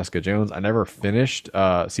 3 of Jessica Jones. I never finished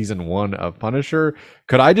season 1 of Punisher.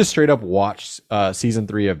 Could I just straight up watch season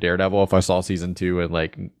 3 of Daredevil if I saw season 2 and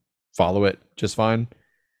like follow it just fine?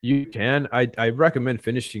 You can. I recommend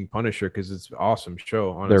finishing Punisher because it's an awesome show.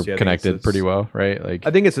 Honestly, they're connected pretty well, right? Like, I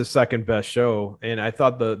think it's the second best show, and I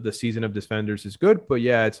thought the season of Defenders is good, but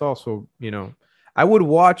yeah, it's also I would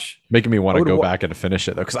watch. Making me want to go back and finish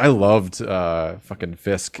it though, because I loved fucking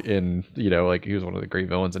Fisk in like he was one of the great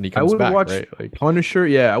villains, and he comes back, right? Like Punisher,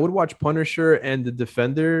 yeah, I would watch Punisher and the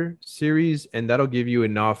Defender series, and that'll give you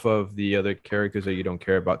enough of the other characters that you don't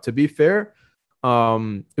care about. To be fair.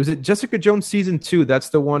 Was it Jessica Jones season 2? That's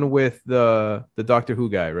the one with the Doctor Who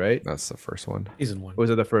guy, right? That's the first one. Season 1. Or was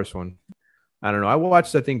it the first one? I don't know. I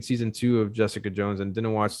watched, I think, season 2 of Jessica Jones and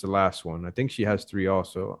didn't watch the last one. I think she has 3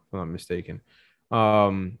 also, if I'm not mistaken.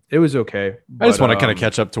 It was okay. I just want to kind of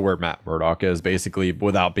catch up to where Matt Murdock is, basically,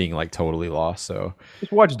 without being like totally lost. So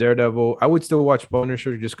just watch Daredevil. I would still watch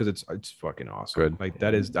Punisher just because it's fucking awesome. Good. Like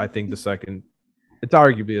that is, I think, the second. It's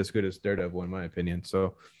arguably as good as Daredevil in my opinion.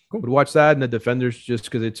 So. Would watch that and the Defenders just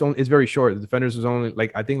because it's very short. The Defenders is only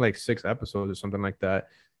like I think like 6 episodes or something like that,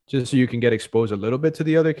 just so you can get exposed a little bit to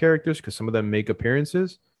the other characters because some of them make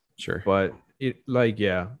appearances. Sure, but the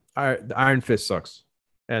Iron Fist sucks,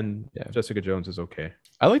 and Jessica Jones is okay.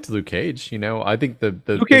 I liked Luke Cage. I think the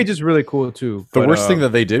Luke Cage is really cool too. The worst thing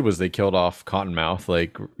that they did was they killed off Cottonmouth.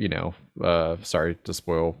 Like sorry to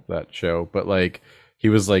spoil that show, but like he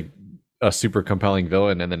was like a super compelling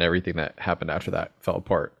villain, and then everything that happened after that fell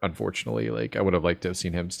apart, unfortunately. Like I would have liked to have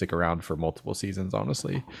seen him stick around for multiple seasons,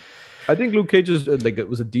 honestly. I think Luke Cage is like it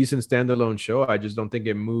was a decent standalone show. I just don't think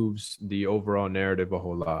it moves the overall narrative a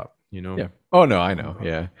whole lot, Yeah. Oh no, I know.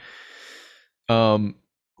 Yeah.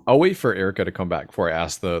 I'll wait for Erica to come back before I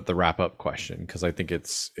ask the wrap up question, because I think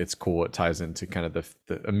it's cool. It ties into kind of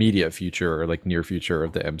the immediate future or like near future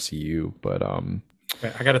of the MCU. But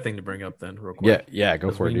I got a thing to bring up then, real quick. Yeah,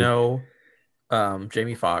 go for it. We know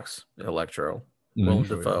Jamie Foxx, Electro, Willem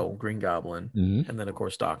Dafoe, Green Goblin, and then of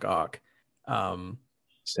course Doc Ock.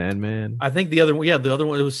 Sandman. I think the other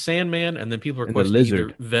one, it was Sandman, and then people are questioning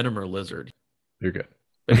either Venom or Lizard. You're good.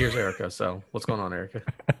 But here's Erica. So what's going on, Erica?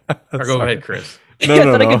 Or go ahead, Chris. No, I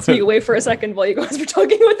thought I could sneak away for a second while you guys were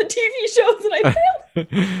talking about the TV shows, and I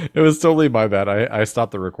failed. It was totally my bad. I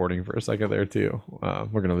stopped the recording for a second there too.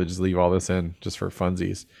 We're gonna just leave all this in just for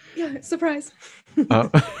funsies. Yeah, surprise.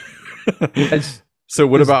 So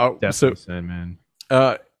what about Sandman?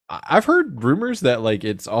 I've heard rumors that like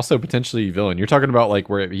it's also potentially villain. You're talking about like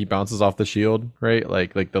where he bounces off the shield, right?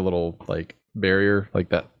 Like the little like barrier, like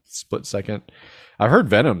that split second. I've heard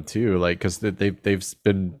Venom too, like because they've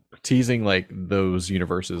been teasing like those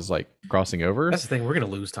universes like crossing over. That's the thing. We're gonna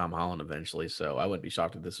lose Tom Holland eventually, so I wouldn't be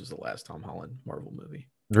shocked if this was the last Tom Holland Marvel movie.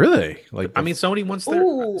 Really? Like I mean, Sony wants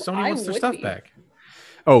their stuff back.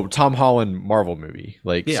 Oh, Tom Holland Marvel movie.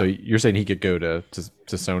 Like, so you're saying he could go to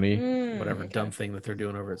Sony? Whatever dumb thing that they're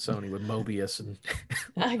doing over at Sony with Mobius and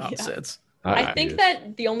nonsense. I think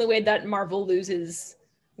that the only way that Marvel loses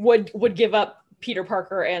would give up Peter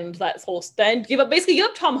Parker and that whole then give up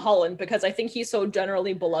Tom Holland, because I think he's so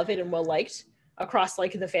generally beloved and well liked across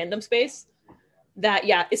like the fandom space that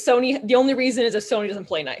it's Sony. The only reason is if Sony doesn't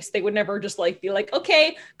play nice. They would never just like be like,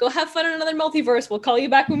 okay, go have fun in another multiverse. We'll call you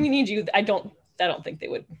back when we need you. I don't think they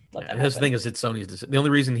would let that happen. His thing is it's Sony's decision. The only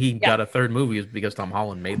reason he got a third movie is because Tom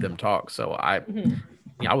Holland made them talk. So I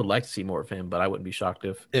would like to see more of him, but I wouldn't be shocked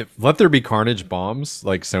if Let There Be Carnage bombs,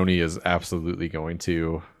 like Sony is absolutely going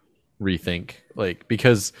to rethink, like,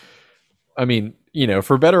 because I mean,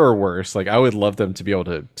 for better or worse, like I would love them to be able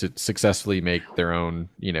to successfully make their own,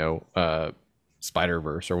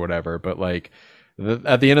 Spider-Verse or whatever, but like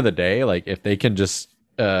at the end of the day, like if they can just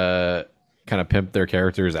kind of pimp their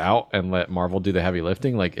characters out and let Marvel do the heavy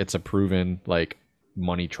lifting, like it's a proven like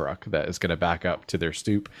money truck that is going to back up to their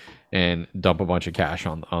stoop and dump a bunch of cash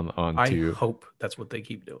on I hope that's what they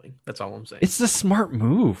keep doing. That's all I'm saying. It's the smart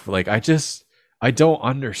move. Like I don't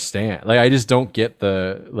understand. Like I just don't get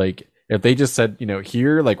the like if they just said,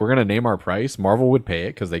 here, like we're gonna name our price, Marvel would pay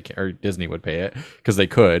it because they can, or Disney would pay it because they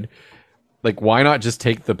could. Like, why not just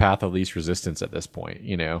take the path of least resistance at this point?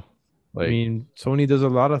 Like, I mean, Sony does a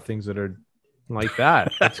lot of things that are like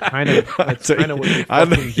that. That's kind of what they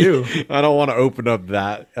fucking do. I don't want to open up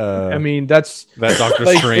that. I mean, that's that Doctor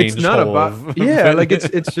Strange. It's not about like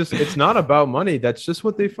it's not about money. That's just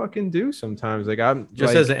what they fucking do sometimes. Like I'm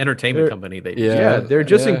just like, as an entertainment company, they're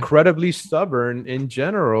just incredibly stubborn in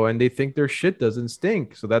general, and they think their shit doesn't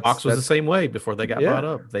stink. So Fox was the same way before they got brought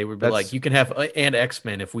up. They would be like, you can have and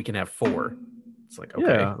X-Men if we can have 4. It's like,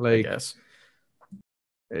 okay, I guess.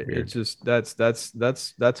 It's just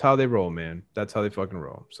that's how they roll, man. That's how they fucking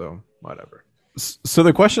roll. So whatever. So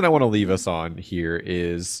the question I want to leave us on here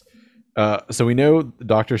is, so we know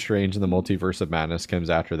Doctor Strange and the Multiverse of Madness comes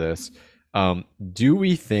after this. Do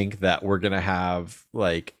we think that we're gonna have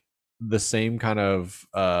like the same kind of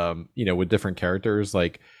with different characters,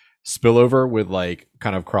 like spillover with like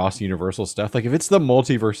kind of cross universal stuff? Like if it's the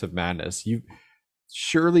Multiverse of Madness, you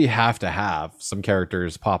surely have to have some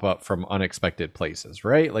characters pop up from unexpected places,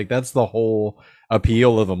 right? Like that's the whole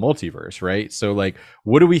appeal of a multiverse, right? So like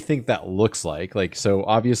what do we think that looks like? Like so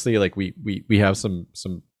obviously like we have some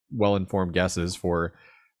well-informed guesses for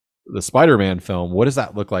the Spider-Man film. What does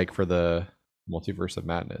that look like for the Multiverse of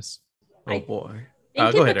Madness? Oh boy. I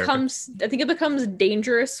think it becomes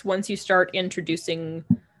dangerous once you start introducing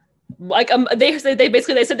like they said they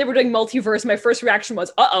were doing multiverse. My first reaction was,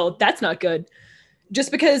 uh-oh, that's not good. Just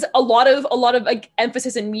because a lot of like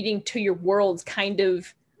emphasis and meaning to your worlds kind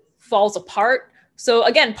of falls apart. So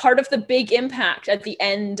again, part of the big impact at the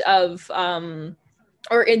end of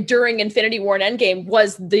during Infinity War and Endgame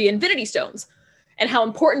was the Infinity Stones and how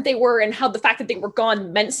important they were and how the fact that they were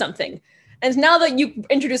gone meant something. And now that you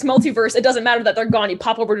introduce multiverse, it doesn't matter that they're gone. You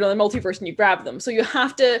pop over to the multiverse and you grab them. So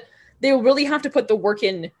they really have to put the work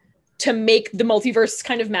in to make the multiverse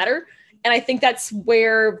kind of matter. And I think that's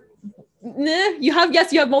where you have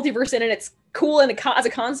multiverse in it. It's cool as a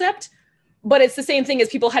concept, but it's the same thing as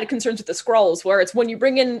people had concerns with the Skrulls, where it's when you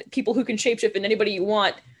bring in people who can shapeshift and anybody you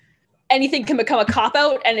want, anything can become a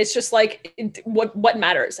cop-out, and it's just like what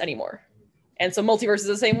matters anymore. And so multiverse is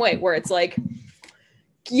the same way, where it's like,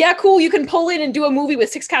 yeah, cool, you can pull in and do a movie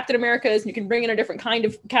with 6 Captain Americas, and you can bring in a different kind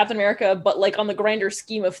of Captain America, but like on the grander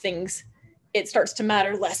scheme of things, it starts to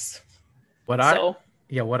matter less. What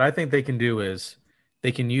I think they can do is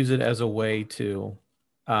they can use it as a way to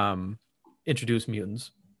introduce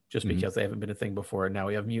mutants just because they haven't been a thing before. And now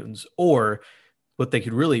we have mutants. Or what they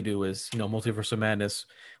could really do is, Multiverse of Madness,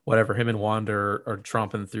 whatever, him and Wanda are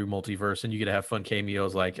tromping through multiverse, and you get to have fun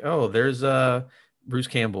cameos like, oh, there's Bruce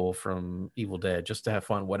Campbell from Evil Dead, just to have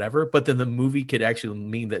fun, whatever. But then the movie could actually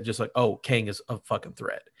mean that just like, oh, Kang is a fucking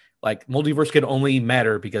threat. Like multiverse could only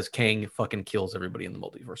matter because Kang fucking kills everybody in the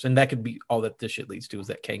multiverse. And that could be all that this shit leads to, is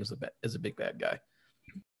that Kang is a big bad guy.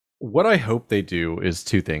 What I hope they do is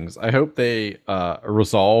 2 things. I hope they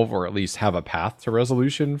resolve or at least have a path to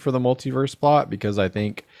resolution for the multiverse plot, because I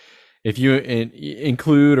think if you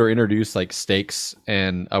include or introduce like stakes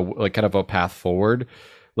and like kind of a path forward,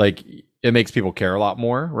 like it makes people care a lot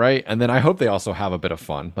more, right? And then I hope they also have a bit of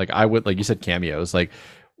fun. Like I would, like you said, cameos. Like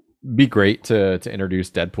be great to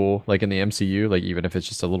introduce Deadpool like in the MCU, like even if it's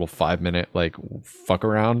just a little 5-minute like fuck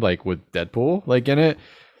around like with Deadpool like in it.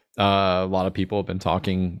 A lot of people have been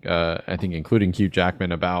talking, I think including Hugh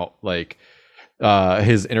Jackman, about like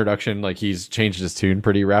his introduction. Like he's changed his tune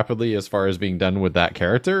pretty rapidly as far as being done with that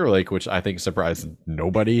character, like, which I think surprised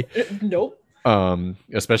nobody. Nope.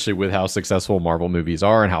 Especially with how successful Marvel movies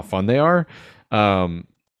are and how fun they are.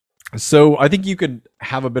 So I think you could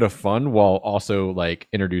have a bit of fun while also like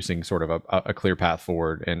introducing sort of a clear path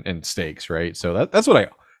forward and stakes, right? So that's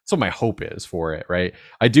what my hope is for it, right?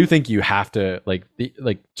 I do think you have to like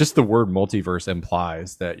just the word multiverse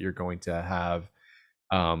implies that you're going to have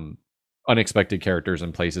unexpected characters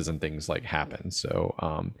and places and things like happen. So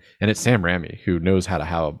and it's Sam Raimi, who knows how to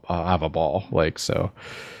have a ball, like, so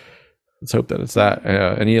let's hope that it's that.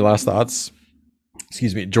 Any last thoughts?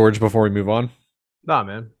 Excuse me, George, before we move on? Nah,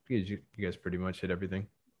 man, you guys pretty much hit everything.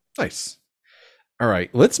 Nice. All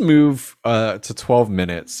right, let's move to 12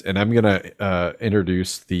 minutes, and I'm gonna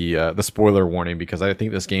introduce the spoiler warning because I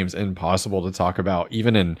think this game's impossible to talk about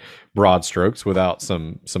even in broad strokes without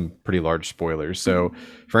some pretty large spoilers. So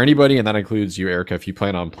for anybody, and that includes you, Erica, if you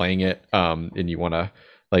plan on playing it, and you want to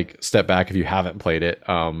like step back if you haven't played it,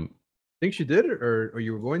 I think she did, or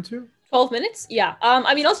you were going to. 12 minutes? Yeah.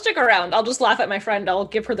 I mean, I'll stick around. I'll just laugh at my friend. I'll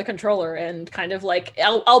give her the controller and kind of like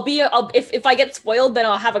if I get spoiled, then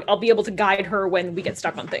I'll be able to guide her when we get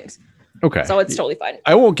stuck on things. Okay. So it's totally fine.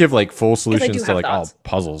 I won't give like full solutions to like all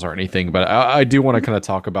puzzles or anything, but I do want to kind of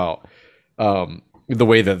talk about the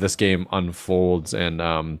way that this game unfolds,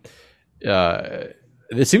 and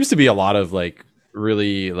it seems to be a lot of like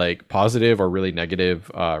really like positive or really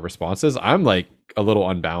negative responses. I'm like a little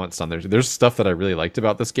unbalanced on there's stuff that I really liked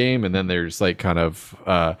about this game, and then there's like kind of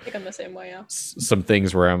I think I'm the same way. Yeah, some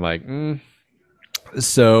things where I'm like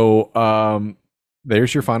so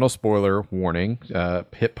there's your final spoiler warning.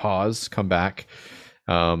 Hit pause, come back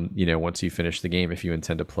once you finish the game if you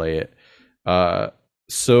intend to play it.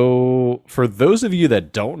 So for those of you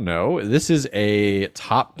that don't know, this is a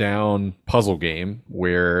top-down puzzle game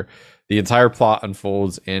where the entire plot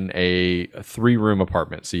unfolds in a 3-room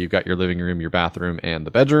apartment. So you've got your living room, your bathroom, and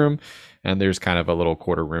the bedroom, and there's kind of a little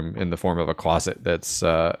quarter room in the form of a closet that's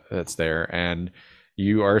there. And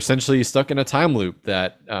you are essentially stuck in a time loop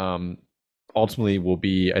that ultimately will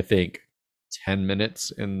be, I think, 10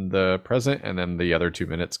 minutes in the present, and then the other 2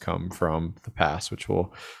 minutes come from the past, which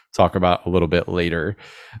we'll talk about a little bit later.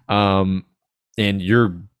 And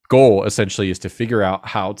your goal essentially is to figure out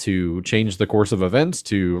how to change the course of events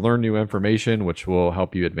to learn new information, which will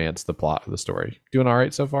help you advance the plot of the story. Doing all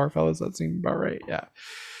right so far, fellas? That seems about right. Yeah.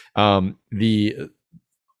 The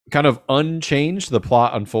kind of unchanged, the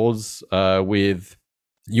plot unfolds with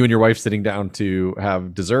you and your wife sitting down to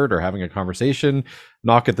have dessert or having a conversation.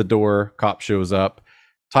 Knock at the door, cop shows up,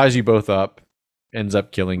 ties you both up, ends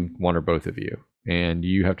up killing one or both of you, and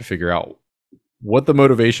you have to figure out what the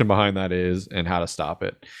motivation behind that is and how to stop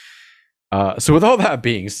it. So with all that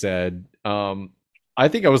being said, I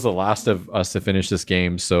think I was the last of us to finish this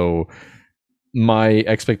game, so my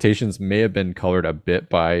expectations may have been colored a bit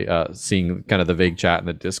by seeing kind of the vague chat in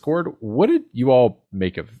the Discord. What did you all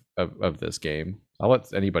make of this game? I'll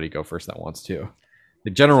let anybody go first that wants to. The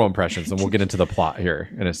general impressions, and we'll get into the plot here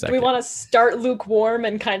in a second. Do we want to start lukewarm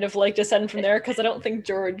and kind of like descend from there? Because I don't think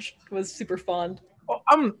George was super fond.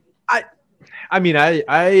 I mean,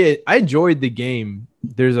 I enjoyed the game.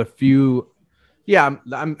 There's a few,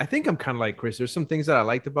 I think I'm kind of like Chris. There's some things that I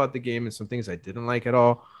liked about the game and some things I didn't like at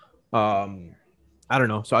all. I don't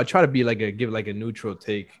know. So I try to be give a neutral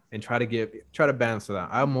take and try to balance that.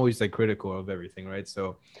 I'm always like critical of everything, right?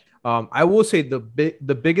 So I will say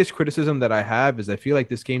the biggest criticism that I have is I feel like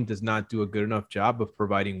this game does not do a good enough job of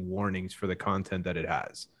providing warnings for the content that it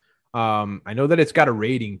has. I know that it's got a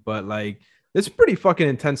rating, but like there's pretty fucking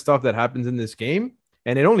intense stuff that happens in this game,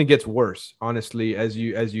 and it only gets worse, honestly, as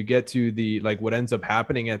you get to the like what ends up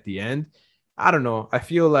happening at the end. I don't know. I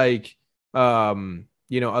feel like a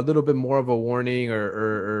little bit more of a warning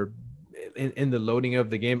or in the loading of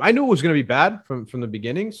the game. I knew it was going to be bad from the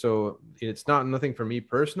beginning, so it's nothing for me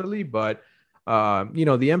personally, but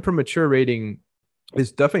the Emperor Mature rating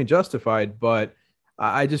is definitely justified, but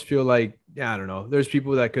I just feel like, I don't know, there's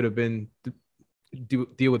people that could have been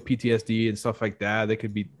deal with PTSD and stuff like that. They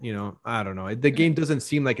could be, I don't know. The game doesn't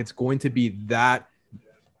seem like it's going to be that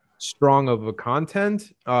strong of a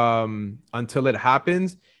content until it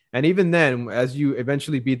happens. And even then, as you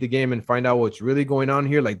eventually beat the game and find out what's really going on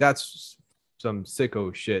here, like that's some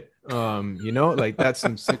sicko shit. Like that's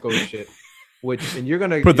some sicko shit. And you're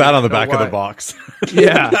gonna put that on the back of the box.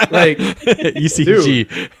 Yeah, like ECG,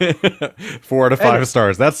 4 out of 5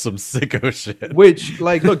 stars. That's some sicko shit. Which,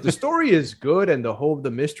 like, look, the story is good and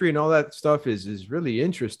the mystery and all that stuff is really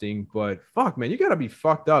interesting. But fuck, man, you gotta be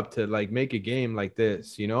fucked up to like make a game like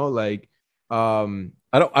this. Like,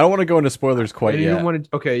 I don't want to go into spoilers quite yet.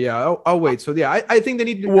 Okay, yeah, I'll wait. So yeah, I think they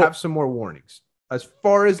need to have some more warnings. As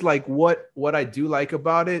far as like what I do like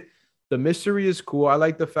about it, the mystery is cool. I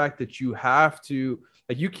like the fact that you have to,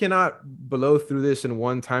 like, you cannot blow through this in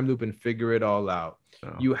one time loop and figure it all out.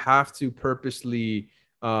 Oh. You have to purposely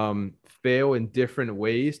fail in different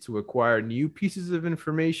ways to acquire new pieces of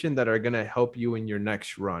information that are going to help you in your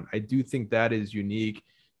next run. I do think that is unique,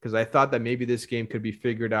 because I thought that maybe this game could be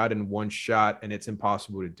figured out in one shot, and it's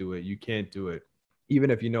impossible to do it. You can't do it,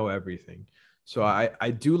 even if you know everything. So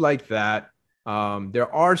I do like that.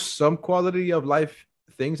 There are some quality of life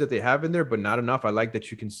things that they have in there, but not enough. I like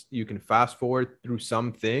that you can fast forward through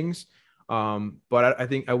some things, but I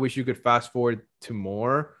think I wish you could fast forward to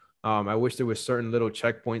more. I wish there was certain little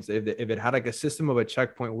checkpoints. If it had like a system of a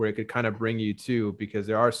checkpoint where it could kind of bring you to, because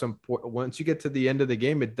there are some, once you get to the end of the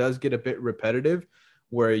game, it does get a bit repetitive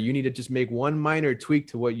where you need to just make one minor tweak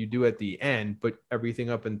to what you do at the end, but everything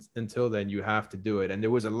up until then you have to do it. And there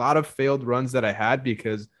was a lot of failed runs that I had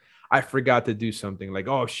because I forgot to do something like,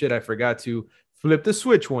 oh shit, I forgot to flip the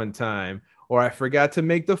switch one time, or I forgot to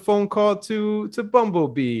make the phone call to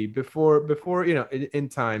Bumblebee before in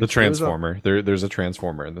time. The transformer. There's a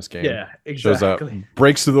transformer in this game. Yeah, exactly. Shows up,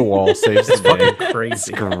 breaks through the wall, saves the day.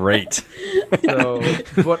 Crazy. It's great. So,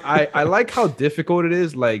 but I like how difficult it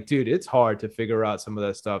is. Like, dude, it's hard to figure out some of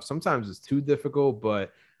that stuff. Sometimes it's too difficult,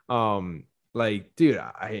 but like, dude,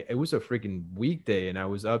 it was a freaking weekday and I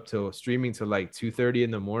was up till streaming till like 2:30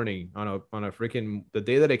 in the morning on a freaking the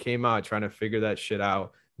day that it came out, trying to figure that shit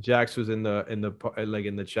out. Jax was in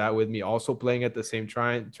the chat with me, also playing at the same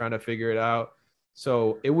trying to figure it out.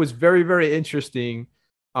 So it was very, very interesting.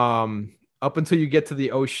 Up until you get to the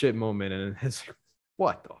oh shit moment, and it's like,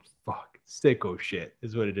 what the fuck? Sick oh shit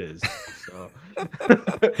is what it is. So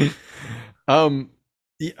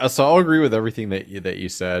yeah, so I'll agree with everything that you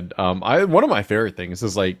said. One of my favorite things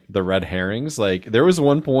is like the red herrings. Like there was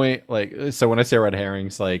one point, like, so when I say red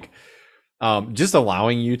herrings, like just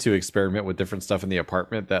allowing you to experiment with different stuff in the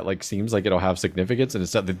apartment that like seems like it'll have significance. And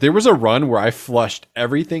instead, there was a run where I flushed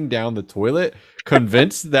everything down the toilet,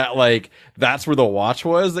 convinced that like that's where the watch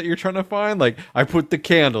was that you're trying to find. Like I put the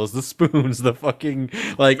candles, the spoons, the fucking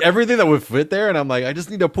like everything that would fit there, and I'm like, I just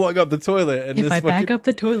need to plug up the toilet. And if I back up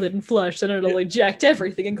the toilet and flush, then it'll eject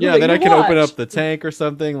everything, including then I can watch. open up the tank or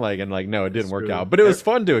something. Like and like no, it didn't work out, but it was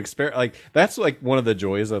fun to experiment. Like that's like one of the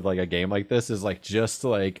joys of like a game like this is like just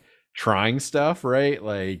like trying stuff, right?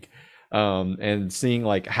 Like and seeing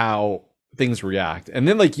like how things react. And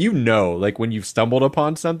then like like when you've stumbled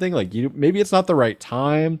upon something, like maybe it's not the right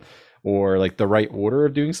time or like the right order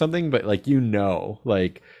of doing something, but like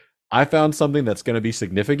like I found something that's going to be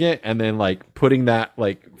significant, and then like putting that,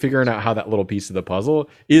 like figuring out how that little piece of the puzzle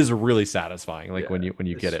is really satisfying, like when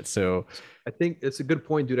you get it. So I think it's a good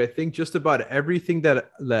point, dude. I think just about everything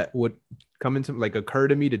that would come into like occur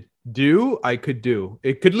to me to do, I could do.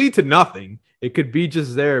 It could lead to nothing. It could be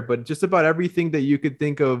just there, but just about everything that you could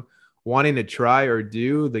think of wanting to try or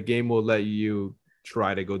do, the game will let you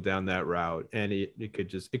try to go down that route, and it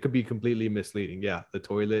could be completely misleading. Yeah, the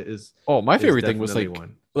toilet is. Oh, my favorite thing was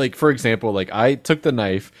like for example, like I took the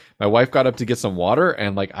knife, my wife got up to get some water,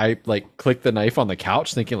 and like I like clicked the knife on the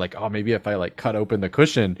couch thinking like, oh, maybe if I like cut open the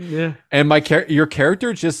cushion, and your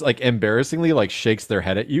character just like embarrassingly like shakes their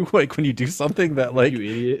head at you like when you do something that like, you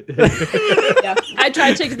idiot. Yeah, I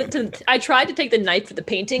tried to take the knife for the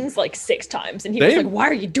paintings like 6 times, and he was like, why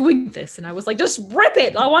are you doing this? And I was like, just rip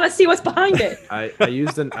it, I want to see what's behind it. I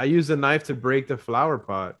used a knife to break the flower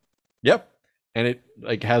pot. Yep. And it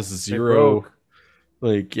like has zero.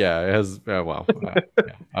 Like, yeah, it has,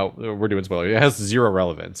 we're doing spoiler. It has zero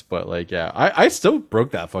relevance, but like, yeah, I still broke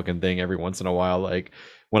that fucking thing every once in a while. Like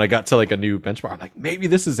when I got to like a new benchmark, I'm like, maybe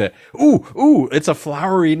this is it. Ooh, it's a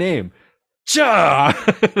flowery name. Cha!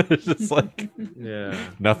 It's just like,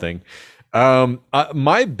 nothing.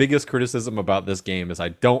 My biggest criticism about this game is I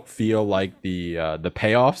don't feel like the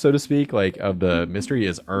payoff, so to speak, like of the mystery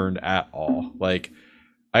is earned at all. Like,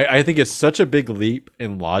 I think it's such a big leap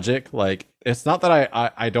in logic. Like, it's not that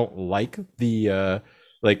I don't like the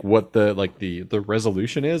like what the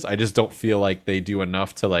resolution is. I just don't feel like they do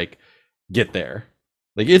enough to like get there.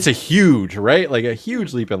 Like it's a huge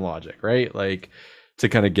leap in logic, right? Like to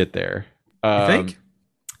kind of get there. You think?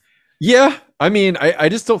 Yeah, I mean, I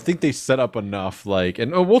just don't think they set up enough. Like,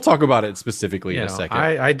 and we'll talk about it specifically in a second.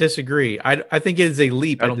 I disagree. I think it is a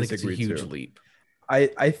leap. I don't think it's a huge leap.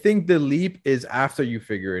 I think the leap is after you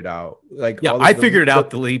figure it out. Like, yeah, I figured out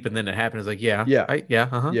the leap, and then it happened. It's like, I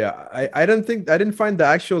didn't find the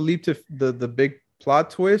actual leap to the big plot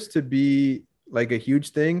twist to be like a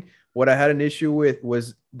huge thing. What I had an issue with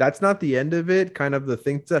was that's not the end of it. Kind of the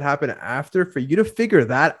things that happen after, for you to figure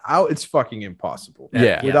that out, it's fucking impossible.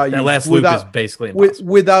 Yeah, that last loop is basically impossible.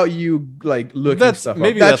 Without you like looking stuff up.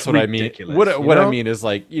 That's what ridiculous, I mean. What I mean is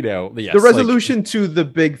like, the resolution to the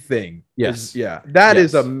big thing. Yes,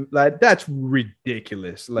 that's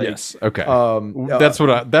ridiculous. Like, yes, okay. That's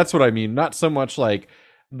what I mean. Not so much like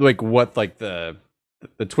what like the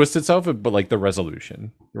twist itself, but like the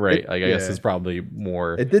resolution, right? Like I guess it's probably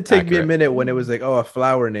more. It did take me a minute when it was like, oh, a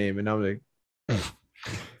flower name, and I'm like,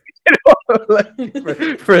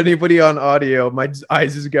 for anybody on audio, my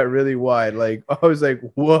eyes just got really wide. Like I was like,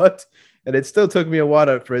 what? And it still took me a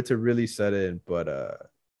while for it to really set in, but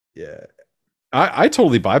yeah. I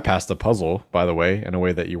totally bypassed the puzzle, by the way, in a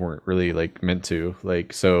way that you weren't really like meant to.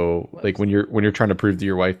 Like, so like when you're trying to prove to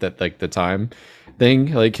your wife that like the time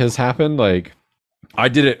thing like has happened, like I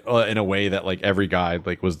did it in a way that like every guide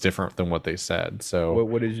like was different than what they said. So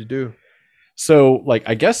What did you do? so like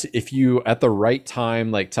I guess if you at the right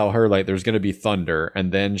time like tell her like there's gonna be thunder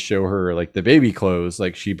and then show her like the baby clothes,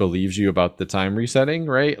 like she believes you about the time resetting,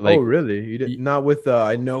 right? Like, oh really? You did not with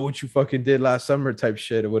I know what you fucking did last summer type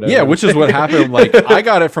shit or whatever. yeah, which is what happened. Like I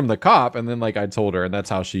got it from the cop, and then like I told her, and that's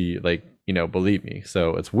how she like believed me.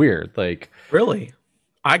 So it's weird. Like Really?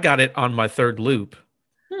 I got it on my third loop.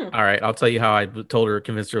 Hmm. All right, I'll tell you how I told her,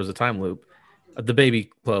 convinced her it was a time loop. The baby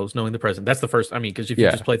clothes, knowing the present. That's the first. I mean, because if you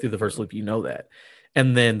just play through the first loop, you know that.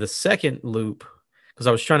 And then the second loop, because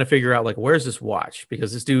I was trying to figure out like, where's this watch?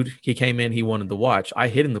 Because this dude, he came in, he wanted the watch. I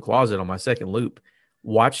hid in the closet on my second loop,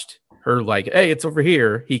 watched her like, hey, it's over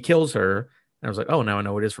here. He kills her. And I was like, oh, now I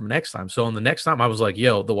know what it is from next time. So on the next time, I was like,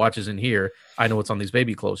 yo, the watch is in here. I know what's on these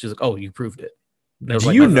baby clothes. She's like, oh, you proved it.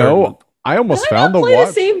 Do you know? I almost found the watch.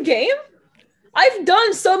 The same game. I've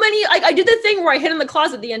done so many. I did the thing where I hid in the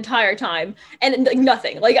closet the entire time and like,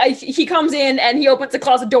 nothing. Like he comes in and he opens the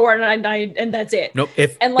closet door and that's it. Nope.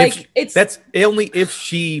 That's only if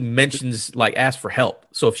she mentions like ask for help.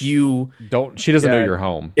 So if you she doesn't know you're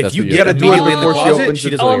home. If you get immediately in the closet,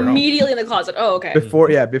 she doesn't know you're home. Immediately in the closet. Oh, okay.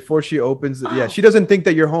 Before she opens, she doesn't think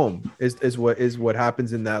that you're home. Is what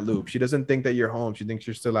happens in that loop. She doesn't think that you're home. She thinks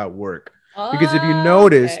you're still at work. Because if you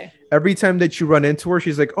notice, every time that you run into her,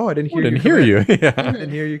 she's like, "Oh, I didn't hear you. Yeah, I didn't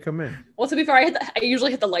hear you come in." Well, to be fair, I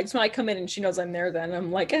usually hit the lights when I come in, and she knows I'm there. Then I'm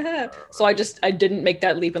like, so I didn't make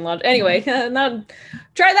that leap in logic. Anyway, now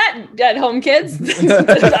try that at home, kids.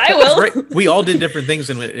 I will. Right. We all did different things,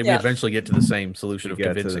 and we eventually get to the same solution of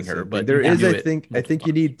convincing her. But there is, I think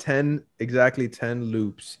you need exactly 10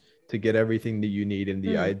 loops to get everything that you need in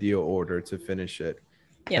the ideal order to finish it.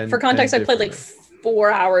 Yeah. For context, I played like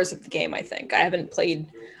 4 hours of the game. I think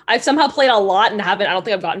I've somehow played a lot and I don't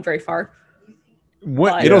think I've gotten very far.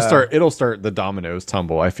 It'll start the dominoes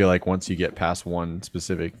tumble. I feel like once you get past one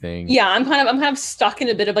specific thing. Yeah, I'm kind of stuck in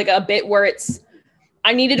a bit where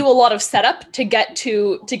I need to do a lot of setup to get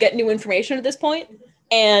new information at this point.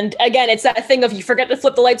 And again, it's that thing of you forget to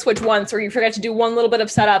flip the light switch once, or you forget to do one little bit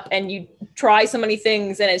of setup, and you try so many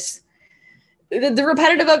things, and it's the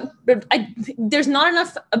repetitive. There's not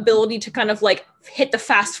enough ability to kind of like hit the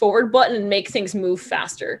fast forward button and make things move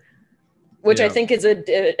faster, which I think is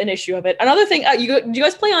an issue of it. Another thing, do you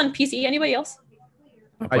guys play on PC? Anybody else?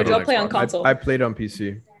 I do play on console. I played on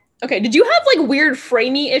PC. Okay, did you have like weird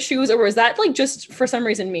framey issues, or was that like just for some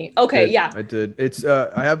reason me? Okay, I did. It's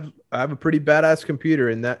I have a pretty badass computer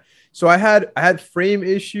in that. So I had frame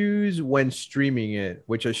issues when streaming it,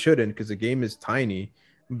 which I shouldn't because the game is tiny.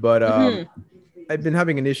 But I've been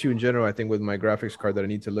having an issue in general, I think, with my graphics card that I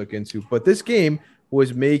need to look into. But this game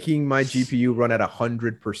was making my GPU run at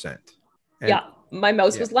 100%. My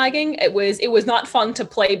mouse was lagging. It was not fun to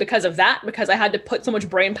play because of that, because I had to put so much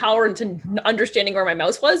brain power into understanding where my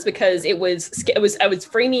mouse was, because I was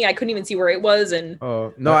framey. I couldn't even see where it was. And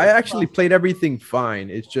no, I actually played everything fine.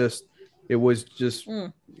 It was just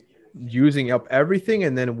using up everything,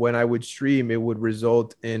 and then when I would stream, it would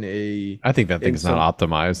result in I think that thing's not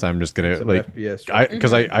optimized. I'm just gonna like FPS,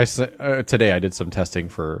 because I today I did some testing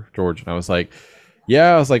for George, and I was like,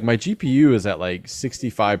 my GPU is at like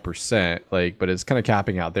 65%, like, but it's kind of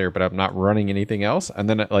capping out there, but I'm not running anything else. And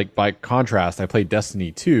then like by contrast, I played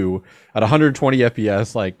Destiny 2 at 120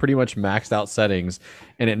 FPS, like pretty much maxed out settings,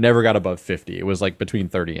 and it never got above 50. It was like between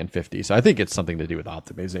 30 and 50. So I think it's something to do with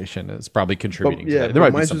optimization. It's probably contributing to that. There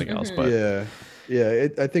might be something else, but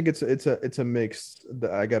I think it's a mix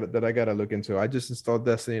that I gotta look into. I just installed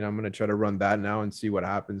Destiny, and I'm gonna try to run that now and see what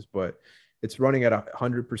happens, but it's running at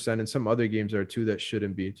 100%, and some other games are too that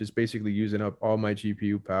shouldn't be, just basically using up all my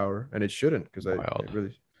GPU power, and it shouldn't, because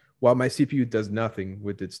while my CPU does nothing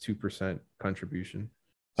with its 2% contribution.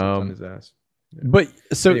 On his ass. Yeah. But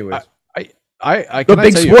so anyways, I the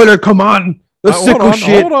big spoiler. Come on,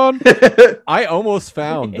 hold on. I almost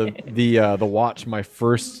found the watch my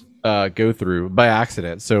first go through by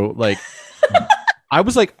accident. So like. I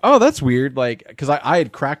was like, oh, that's weird. Like, because I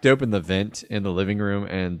had cracked open the vent in the living room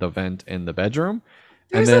and the vent in the bedroom.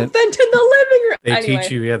 There's a vent in the living room. They teach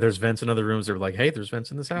you, there's vents in other rooms. They're like, hey, there's vents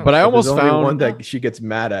in this house. But I almost found one that she gets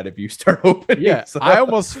mad at if you start opening. Yeah, so. I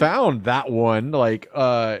almost found that one, like,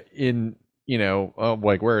 in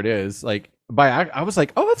like where it is. Like, I was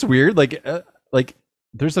like, oh, that's weird. Like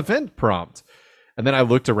there's a vent prompt, and then I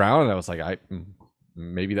looked around and I was like,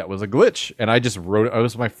 maybe that was a glitch, and I just wrote it. It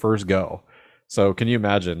was my first go. So can you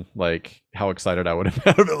imagine like how excited I would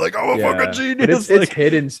have been? Like, oh, I'm a fucking But genius. it's Like,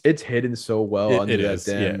 hidden. It's hidden so well under it that is,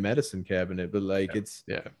 damn yeah. medicine cabinet. But like, it's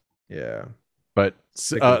yeah. But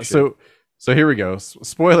Sick so here we go.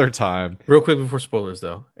 Spoiler time. Real quick before spoilers,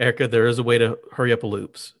 though, Erica, there is a way to hurry up a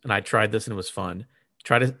loops, and I tried this and it was fun.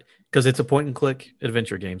 Try to, because it's a point and click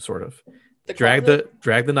adventure game, sort of. Drag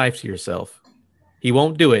the knife to yourself. He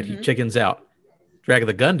won't do it. He chickens out. Drag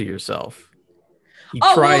the gun to yourself. He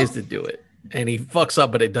tries to do it, and he fucks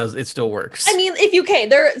up, but it still works. I mean,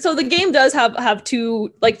 so the game does have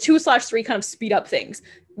 2/3 kind of speed up things.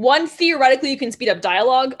 One, theoretically, you can speed up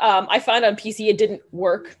dialogue. I found on PC it didn't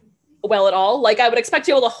work well at all. Like, I would expect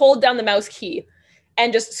you able to hold down the mouse key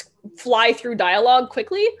and just fly through dialogue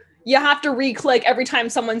quickly. You have to re-click every time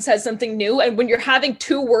someone says something new, and when you're having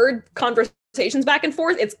 2-word conversations back and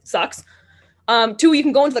forth, it sucks. 2, you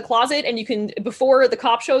can go into the closet and you can, before the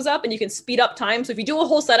cop shows up, and you can speed up time. So if you do a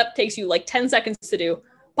whole setup, it takes you like 10 seconds to do.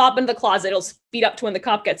 Pop into the closet, it'll speed up to when the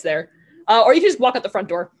cop gets there. Or you can just walk out the front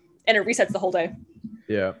door and it resets the whole day.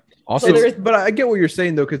 Yeah. Also, but I get what you're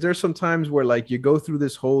saying though, because there's some times where like you go through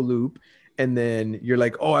this whole loop and then you're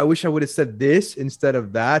like, oh, I wish I would have said this instead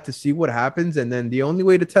of that to see what happens. And then the only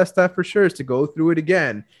way to test that for sure is to go through it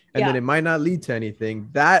again. And then it might not lead to anything.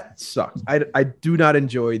 That sucks. I do not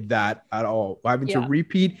enjoy that at all. Having to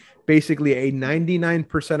repeat basically a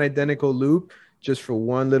 99% identical loop just for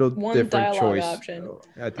one different choice option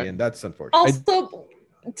at the end. That's unfortunate. Also,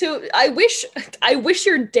 I wish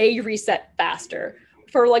your day reset faster.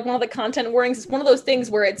 For like one of the content warnings, it's one of those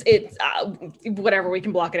things where it's whatever, we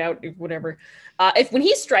can block it out, whatever. When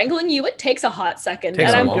he's strangling you, it takes a hot second,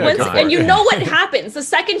 and you know what happens the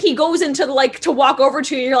second he goes into to walk over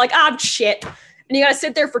to you. You're like, shit, and you gotta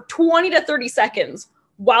sit there for 20 to 30 seconds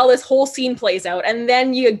while this whole scene plays out, and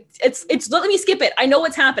then it's let me skip it. I know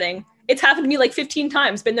what's happening. It's happened to me like 15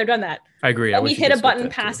 times. Been there, done that. I agree. Let me hit a button,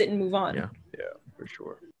 pass it, and move on. Yeah, for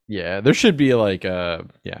sure. Yeah, there should be like a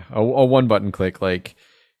one button click like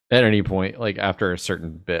at any point, like after a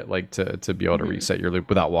certain bit, like to be able to reset your loop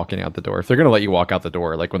without walking out the door. If they're gonna let you walk out the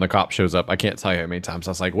door, like when the cop shows up, I can't tell you how many times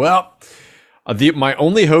I was like, well, my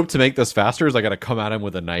only hope to make this faster is I gotta come at him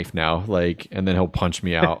with a knife now, like, and then he'll punch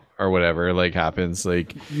me out or whatever like happens.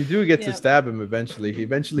 Like, you do get to stab him eventually.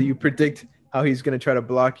 Eventually, you predict how he's gonna try to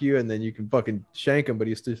block you, and then you can fucking shank him, but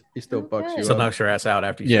he still bucks you. So knocks your ass out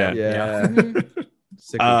after you. Yeah.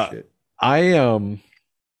 Sick of shit. I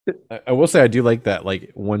will say I do like that.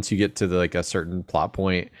 Like once you get to like a certain plot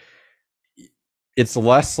point, it's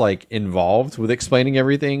less like involved with explaining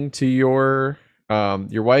everything to your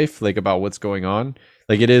wife, like about what's going on.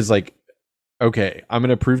 Like it is like, okay, I'm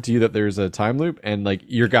gonna prove to you that there's a time loop, and like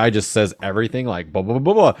your guy just says everything like blah blah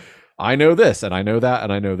blah blah. I know this and I know that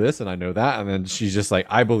and I know this and I know that, and then she's just like,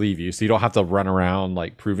 I believe you, so you don't have to run around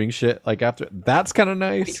like proving shit. Like after that's kind of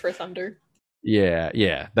nice. Wait for thunder.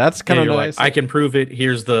 Yeah, that's kind of nice. Like, I can prove it.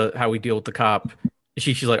 Here's how we deal with the cop.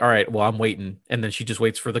 She's like, all right, well, I'm waiting, and then she just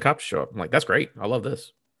waits for the cop to show up. I'm like, that's great. I love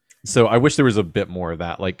this. So I wish there was a bit more of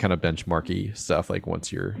that, like kind of benchmarky stuff, like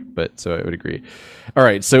so I would agree. All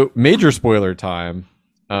right, so major spoiler time.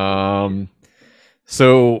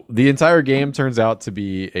 So the entire game turns out to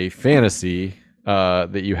be a fantasy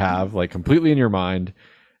that you have like completely in your mind,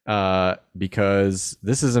 because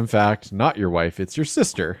this is in fact not your wife, it's your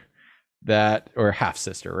sister. Or half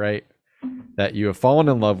sister, right? That you have fallen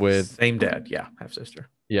in love with. Same dad, half sister.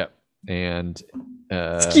 Yep. And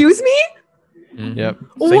excuse me? Mm-hmm. Yep.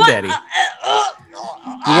 Same daddy.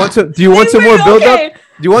 Do you want some more build up?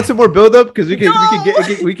 Do you want some more build up? Because we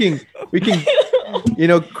can you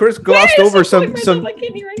know, Chris glossed over some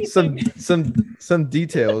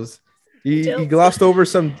details. He glossed over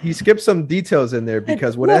he skipped some details in there,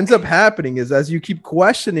 because what ends up happening is as you keep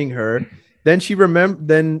questioning her,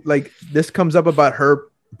 then like this comes up about her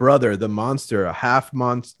brother, the monster, a half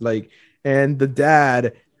monster, and the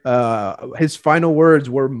dad, his final words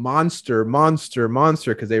were monster,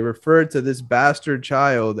 because they referred to this bastard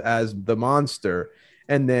child as the monster.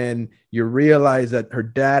 And then you realize that her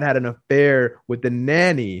dad had an affair with the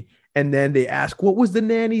nanny. And then they ask, what was the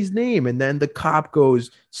nanny's name? And then the cop goes,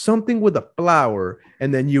 something with a flower.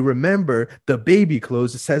 And then you remember the baby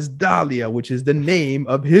clothes. It says Dahlia, which is the name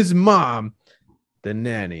of his mom, the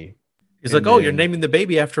nanny. He's like, you're naming the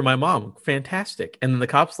baby after my mom. Fantastic. And then the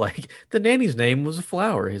cop's like, the nanny's name was a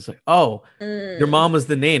flower. He's like, your mom was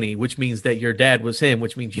the nanny, which means that your dad was him,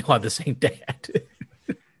 which means you have the same dad.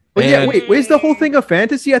 But wait, is the whole thing a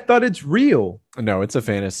fantasy? I thought it's real. No, it's a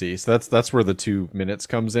fantasy. So that's where the 2 minutes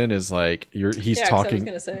comes in, is like he's talking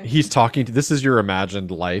to, this is your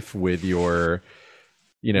imagined life with your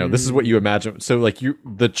you know, this is what you imagine. So like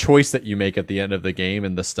the choice that you make at the end of the game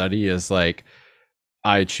in the study is like,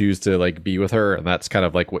 I choose to like be with her, and that's kind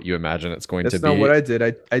of like what you imagine it's going to be. That's not what I did.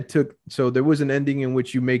 I took, so there was an ending in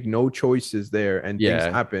which you make no choices there and things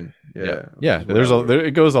happen. Yeah.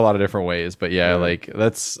 It goes a lot of different ways, but like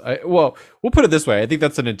we'll put it this way. I think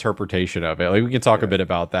that's an interpretation of it. Like we can talk a bit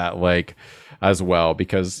about that like as well,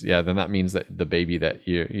 because then that means that the baby that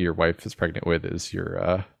your wife is pregnant with is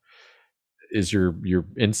your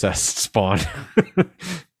incest spawn.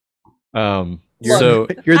 You're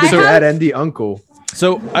the Brad Andy uncle.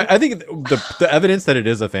 So I think the evidence that it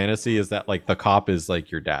is a fantasy is that like the cop is like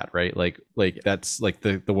your dad, right? Like that's like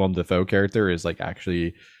the Willem Dafoe character is like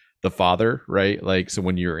actually the father, right? Like, so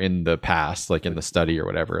when you're in the past, like in the study or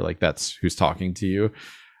whatever, like that's who's talking to you.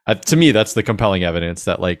 To me, that's the compelling evidence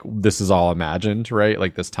that like this is all imagined, right?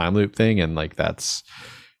 Like this time loop thing, and like that's.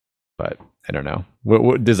 But I don't know.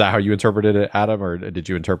 What is that how you interpreted it, Adam, or did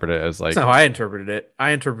you interpret it as like? That's how I interpreted it.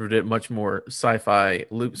 I interpreted it much more sci-fi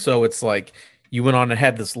loop. So it's like you went on and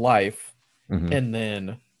had this life, and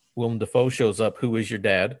then Willem Dafoe shows up, who is your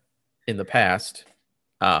dad in the past,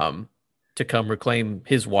 to come reclaim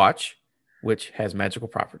his watch, which has magical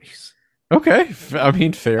properties. Okay, I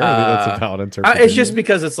mean, fair. I think that's a valid interpretation. It's just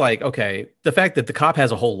because it's like, okay, the fact that the cop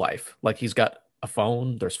has a whole life, like he's got a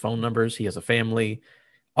phone, there's phone numbers, he has a family,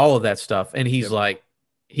 all of that stuff, and he's like,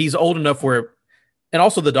 he's old enough where, and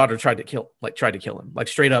also the daughter tried to kill him, like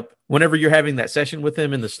straight up. Whenever you're having that session with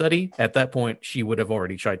him in the study, at that point, she would have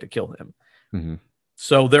already tried to kill him. Mm-hmm.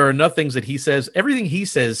 So there are enough things that he says. Everything he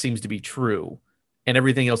says seems to be true, and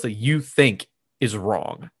everything else that you think is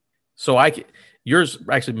wrong. So yours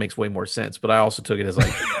actually makes way more sense, but I also took it as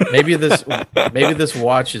like maybe this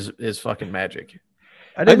watch is fucking magic.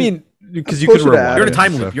 I mean, because you could rewind. You're in a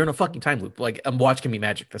time loop. You're in a fucking time loop. Like a watch can be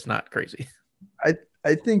magic. That's not crazy.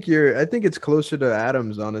 I think it's closer to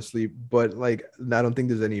Adam's, honestly, but like I don't think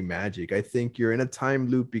there's any magic. I think you're in a time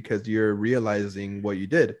loop because you're realizing what you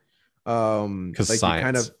did. Because like science. You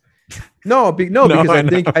kind of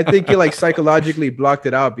because I think he like psychologically blocked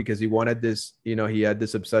it out because he wanted this, he had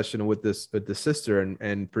this obsession with the sister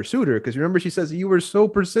and pursued her. Because remember, she says you were so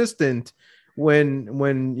persistent when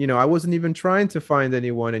I wasn't even trying to find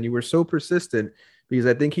anyone, and you were so persistent. Because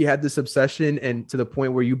I think he had this obsession, and to the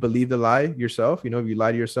point where you believe the lie yourself. If you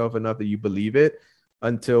lie to yourself enough that you believe it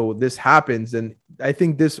until this happens. And I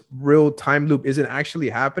think this real time loop isn't actually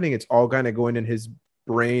happening. It's all kind of going in his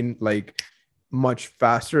brain like much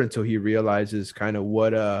faster until he realizes kind of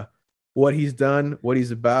what he's done, what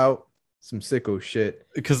he's about. Some sicko shit.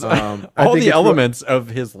 Because all the elements of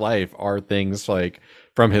his life are things like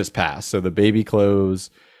from his past. So the baby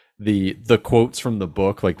clothes, the quotes from the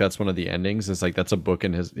book, like that's one of the endings. Is like that's a book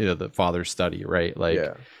in his the father's study, right?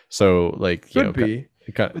 Like so like could be.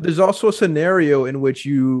 But there's also a scenario in which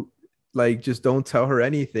you like just don't tell her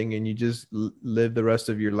anything and you just live the rest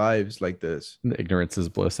of your lives like this. The ignorance is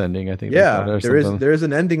bliss ending, I think. There is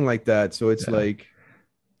an ending like that. So it's like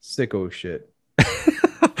sicko shit.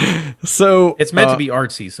 So it's meant to be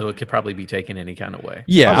artsy, so it could probably be taken any kind of way.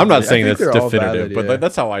 Yeah, I'm not saying that's definitive, but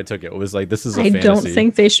that's how I took it. It was like this is a fantasy. I don't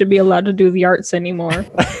think they should be allowed to do the arts anymore.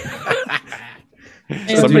 But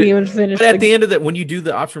at the end of that, when you do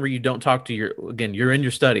the option where you don't talk to you're in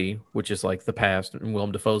your study, which is like the past, and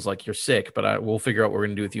Willem Dafoe's like, you're sick, but we'll figure out what we're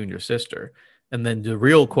going to do with you and your sister. And then the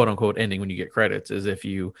real quote unquote ending when you get credits is if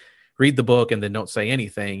you read the book and then don't say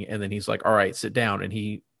anything, and then he's like, all right, sit down, and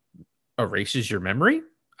he erases your memory,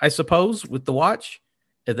 I suppose, with the watch.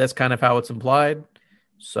 That's kind of how it's implied.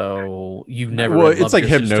 So you've never. Well, it's like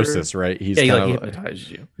hypnosis, sister. Right? He's he hypnotizes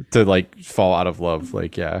you to like fall out of love.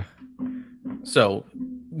 Like, yeah. So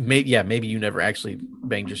maybe you never actually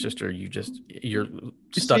banged your sister. You're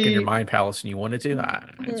stuck in your mind palace and you wanted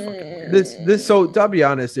to. So to be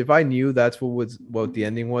honest, if I knew that's what the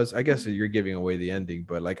ending was, I guess you're giving away the ending.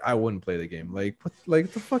 But like, I wouldn't play the game. Like,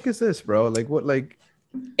 what the fuck is this, bro? Like, what like.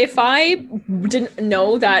 If I didn't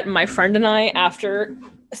know that my friend and I, after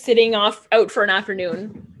sitting out for an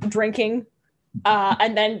afternoon drinking,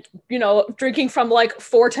 and then drinking from like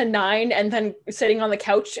 4 to 9, and then sitting on the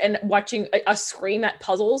couch and watching us scream at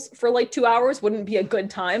puzzles for like 2 hours wouldn't be a good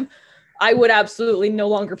time, I would absolutely no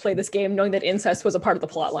longer play this game, knowing that incest was a part of the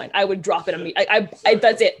plot line. I would drop it immediately. I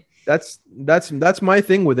that's it. That's my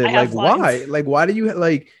thing with it. Like, why? Like, why do you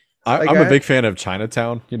like? I'm a big fan of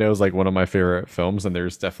Chinatown. It was like one of my favorite films, and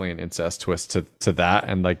there's definitely an incest twist to that.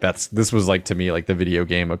 And like this was like to me like the video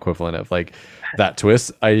game equivalent of like that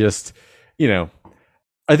twist. I just I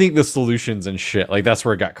think the solutions and shit like that's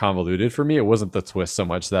where it got convoluted for me. It wasn't the twist so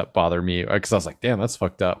much that bothered me because I was like, damn, that's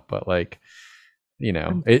fucked up. But like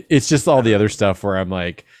it's just all the other stuff where I'm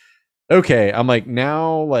like okay, I'm like,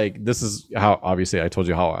 now, like, this is how, obviously I told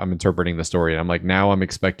you how I'm interpreting the story, and I'm like, now I'm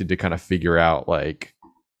expected to kind of figure out like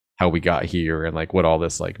how we got here and like what all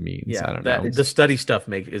this like means. Yeah, I don't know. the study stuff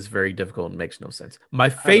is very difficult and makes no sense. My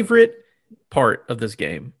favorite part of this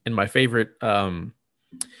game and my favorite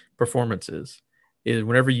performances is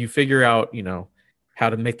whenever you figure out, you know, how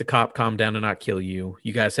to make the cop calm down and not kill you.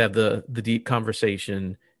 You guys have the deep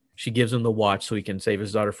conversation. She gives him the watch so he can save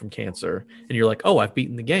his daughter from cancer. And you're like, oh, I've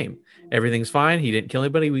beaten the game. Everything's fine. He didn't kill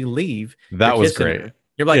anybody. We leave. That was great. Her.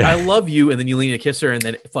 You're like, I love you. And then you lean to kiss her and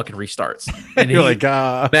then it fucking restarts. And you're like,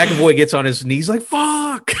 McAvoy gets on his knees like,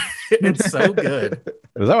 fuck. It's so good.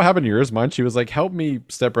 Is that what happened to yours? Mine, she was like, help me,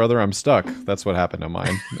 stepbrother, I'm stuck. That's what happened to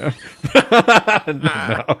mine.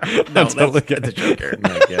 No, that's a joker. Oh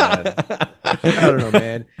my God. I don't know,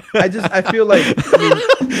 man. I feel like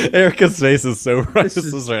Erica's face is so right.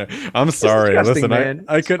 I'm sorry. Listen, man.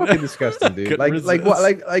 I couldn't. Fucking disgusting, dude. Like it's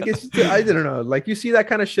I don't know. Like you see that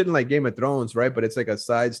kind of shit in like Game of Thrones, right? But it's like a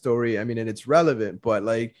side story. I mean, and it's relevant, but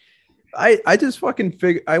like I just fucking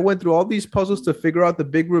I went through all these puzzles to figure out the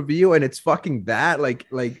big reveal, and it's fucking that like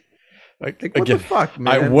what again, the fuck,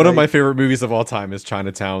 man? One of my favorite movies of all time is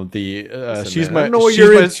Chinatown. Listen, I don't know what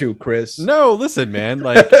you're into, Chris. No, listen, man.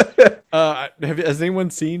 Like, has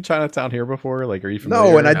anyone seen Chinatown here before? Like, are you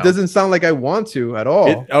familiar? No, and it doesn't sound like I want to at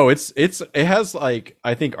all. It has like,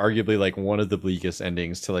 I think arguably like one of the bleakest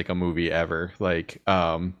endings to like a movie ever. Like,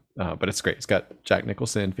 but it's great. It's got Jack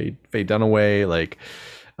Nicholson, Faye Dunaway, like.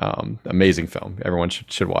 Amazing film. Everyone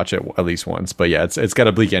should watch it at least once. But yeah, it's got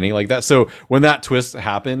a bleak ending like that. So when that twist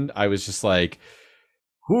happened, I was just like,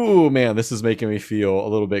 "Ooh, man, this is making me feel a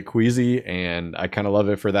little bit queasy," and I kind of love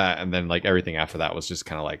it for that. And then like everything after that was just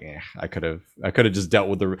kind of like, I could have just dealt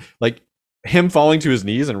with the like him falling to his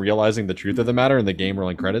knees and realizing the truth of the matter, and the game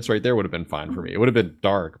rolling credits right there would have been fine for me. It would have been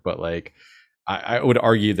dark, but like I would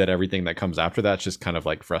argue that everything that comes after that's just kind of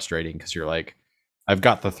like frustrating because you're like, I've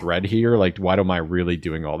got the thread here. Like, why am I really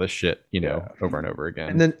doing all this shit, over and over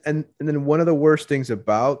again? And then one of the worst things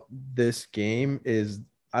about this game is,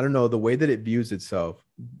 I don't know, the way that it views itself,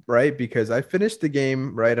 right? Because I finished the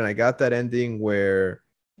game, right? And I got that ending where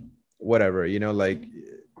whatever, like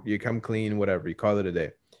you come clean, whatever, you call it a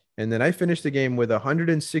day. And then I finished the game with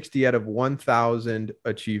 160 out of 1,000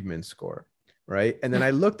 achievement score. Right. And then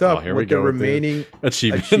I looked up what the remaining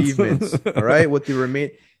achievements. All right. What the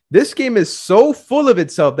remaining. This game is so full of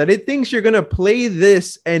itself that it thinks you're going to play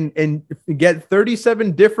this and get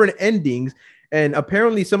 37 different endings. And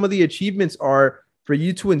apparently some of the achievements are for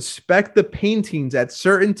you to inspect the paintings at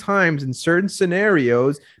certain times in certain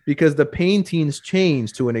scenarios because the paintings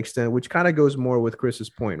change to an extent, which kind of goes more with Chris's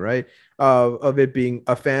point, right? Of it being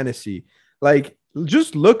a fantasy. Like,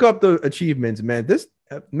 just look up the achievements, man.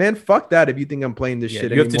 Fuck that if you think I'm playing this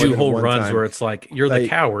shit. You have to do whole runs where it's like you're the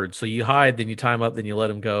coward, so you hide, then you time up, then you let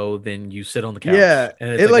him go, then you sit on the couch. Yeah, and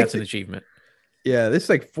it's like that's an achievement. Yeah, this is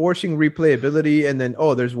like forcing replayability, and then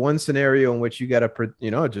there's one scenario in which you gotta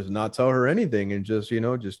just not tell her anything and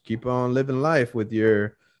just keep on living life with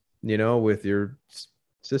your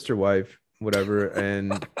sister wife, whatever,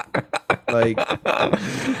 and like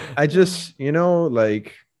I just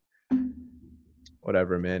like.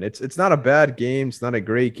 Whatever, man. It's not a bad game. It's not a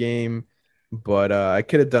great game, but I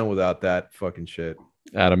could have done without that fucking shit.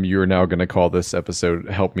 Adam, you are now going to call this episode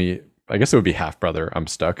 "Help Me." I guess it would be Half Brother. I'm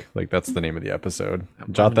stuck. Like that's the name of the episode.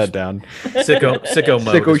 Jot that down. Sicko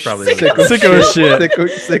mode. Sicko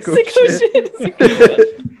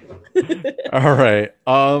shit. All right.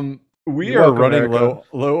 We are running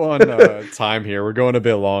low on time here. We're going a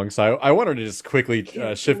bit long, so I wanted to just quickly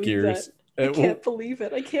shift gears. I can't believe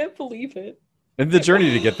it. And the journey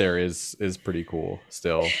to get there is pretty cool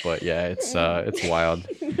still, but yeah, it's wild.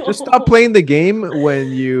 No. Just stop playing the game when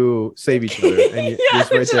you save each other. And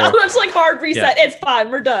that's like hard reset. Yeah. It's fine.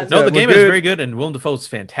 We're done. No, the game is very good, and Willem Dafoe's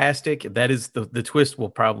fantastic. That is the twist will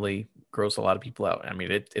probably gross a lot of people out. I mean,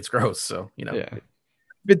 it's gross, so Yeah. If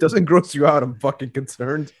it doesn't gross you out, I'm fucking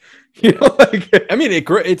concerned. I mean,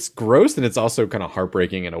 it's gross, and it's also kind of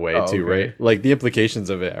heartbreaking in a way too, right? Like the implications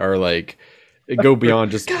of it are like. Go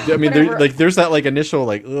beyond just God, I mean there's that like initial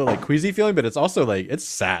like queasy feeling, but it's also like it's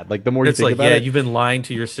sad like the more you think about it. You've been lying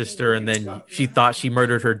to your sister and then she thought she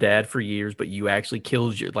murdered her dad for years, but you actually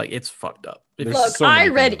killed your it's fucked up. Look, I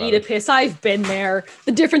read Oedipus. I've been there.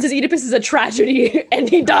 The difference is Oedipus is a tragedy and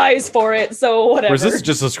he dies for it, so whatever. Whereas this is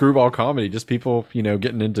just a screwball comedy, just people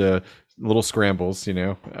getting into little scrambles,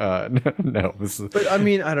 no, this is... But I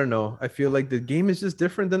mean, I don't know. I feel like the game is just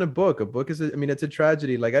different than a book. A book is, it's a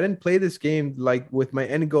tragedy. Like I didn't play this game like with my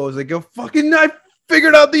end goal. Like, I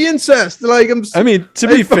figured out the incest. Like I mean, to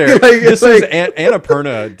be fair, this is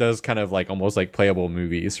Annapurna does kind of like almost like playable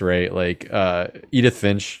movies, right? Like Edith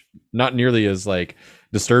Finch, not nearly as like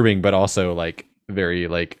disturbing, but also like very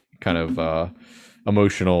like kind of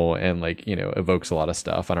emotional and like, you know, evokes a lot of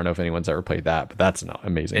stuff. I don't know if anyone's ever played that, but that's an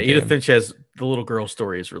amazing game. Edith Finch has the little girl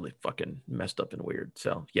story is really fucking messed up and weird.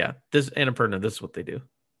 So yeah, this Annapurna, this is what they do.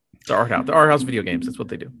 It's the art house video games. That's what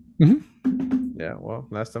they do. Mm-hmm. Yeah, well,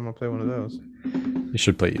 last time I played one of those. You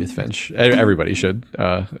should play Edith Finch. Everybody should.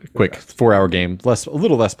 Quick 4-hour game, a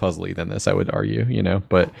little less puzzly than this, I would argue, you know.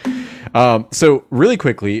 But so really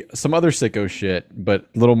quickly, some other sicko shit, but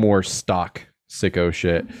a little more stock sicko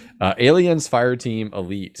shit. Aliens Fireteam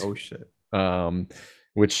Elite. Oh shit.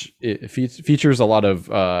 Which it features a lot of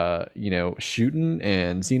you know, shooting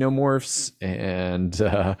and xenomorphs and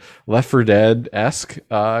Left 4 Dead-esque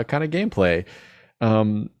kind of gameplay.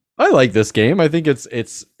 I like this game. I think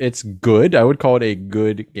it's good. I would call it a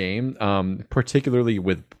good game, particularly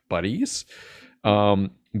with buddies.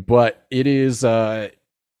 But it is I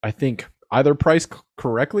think either priced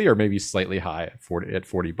correctly or maybe slightly high at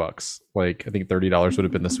 $40. Like I think $30 would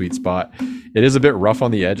have been the sweet spot. It is a bit rough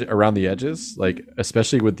on the edge, around the edges, like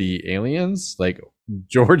especially with the aliens. Like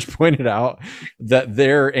George pointed out that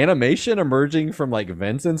their animation emerging from like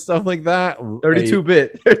vents and stuff like that,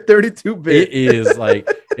 32-bit. 32-bit.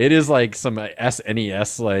 It is like some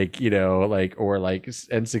SNES, like, you know, like, or like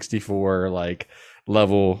N64 like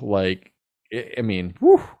level, like I mean,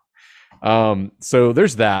 whew. So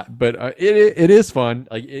there's that, but it is fun.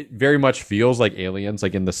 Like it very much feels like Aliens,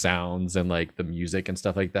 like in the sounds and like the music and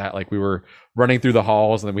stuff like that. Like we were running through the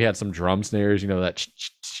halls and then we had some drum snares, you know, that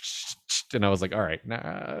and I was like, all right,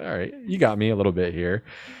 you got me a little bit here.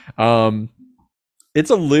 It's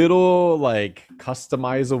a little like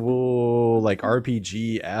customizable, like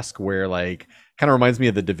RPG-esque, where like kind of reminds me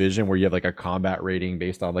of The Division, where you have like a combat rating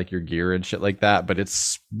based on like your gear and shit like that, but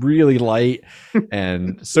it's really light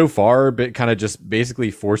and so far, but kind of just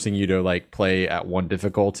basically forcing you to like play at one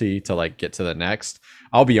difficulty to like get to the next.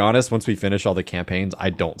 I'll be honest, once we finish all the campaigns, I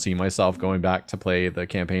don't see myself going back to play the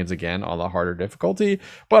campaigns again on the harder difficulty,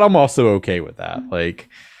 but I'm also okay with that. Like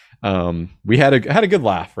we had a good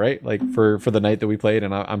laugh, right? Like for the night that we played,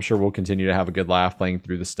 and I'm sure we'll continue to have a good laugh playing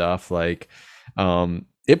through the stuff. Like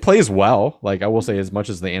it plays well. Like I will say, as much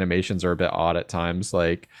as the animations are a bit odd at times,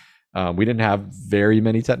 like we didn't have very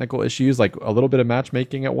many technical issues, like a little bit of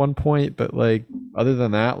matchmaking at one point, but like other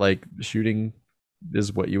than that, like shooting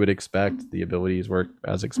is what you would expect. The abilities work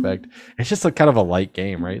as expect. It's just a kind of a light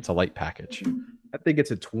game, right? It's a light package. I think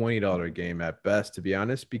it's a $20 game at best, to be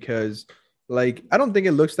honest, because like I don't think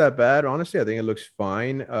it looks that bad. Honestly, I think it looks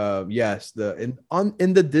fine. Yes,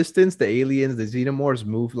 in the distance, the aliens, the xenomorphs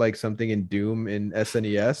move like something in Doom in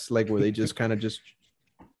SNES, like where they just kind of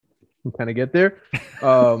get there.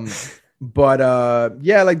 But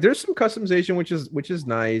yeah, like there's some customization which is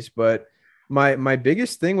nice, but my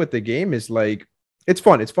biggest thing with the game is like it's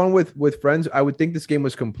fun. It's fun with friends. I would think this game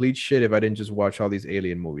was complete shit if I didn't just watch all these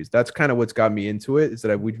alien movies. That's kind of what's got me into it, is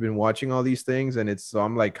that we've been watching all these things, and so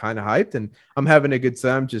I'm like kind of hyped and I'm having a good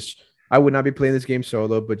time. Just I would not be playing this game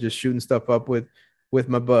solo, but just shooting stuff up with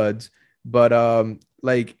my buds. But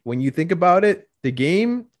like when you think about it, the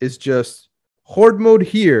game is just horde mode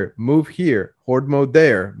here, move here, horde mode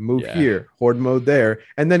there, move here, horde mode there,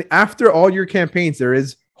 and then after all your campaigns, there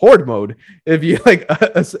is horde mode. If you like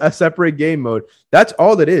a separate game mode, that's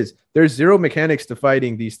all it is. There's zero mechanics to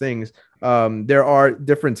fighting these things. There are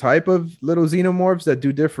different type of little xenomorphs that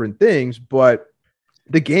do different things, but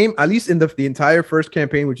the game, at least in the entire first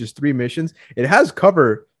campaign, which is 3 missions, it has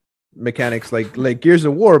cover mechanics like Gears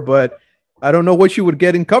of War, but I don't know what you would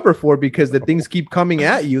get in cover for, because the things keep coming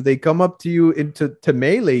at you. They come up to you to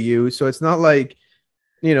melee you, so it's not like,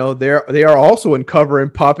 you know, they are also in cover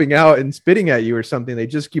and popping out and spitting at you or something. They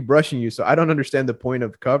just keep rushing you. So I don't understand the point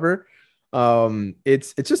of cover.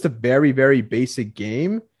 It's just a very, very basic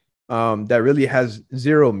game that really has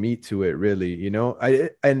zero meat to it, really, you know.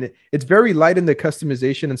 And it's very light in the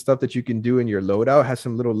customization and stuff that you can do in your loadout. It has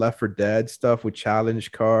some little Left 4 Dead stuff with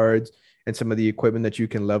challenge cards and some of the equipment that you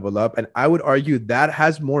can level up. And I would argue that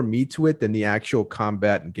has more meat to it than the actual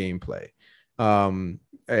combat and gameplay. And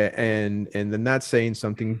then that's saying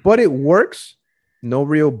something, but it works. No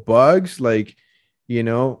real bugs, like, you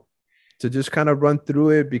know, to just kind of run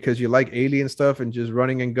through it because you like alien stuff and just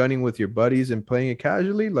running and gunning with your buddies and playing it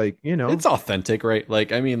casually, like, you know, it's authentic, right?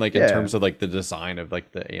 Like, I mean, like in terms of like the design of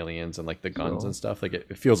like the aliens and like the guns and stuff, like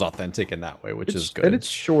it feels authentic in that way, which is good. And it's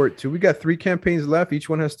short too. We got 3 campaigns left. Each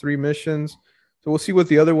one has 3 missions. So we'll see what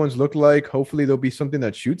the other ones look like. Hopefully there'll be something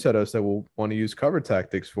that shoots at us that we'll want to use cover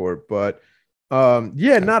tactics for. But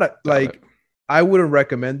yeah, not a, like, I wouldn't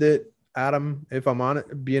recommend it, Adam, if I'm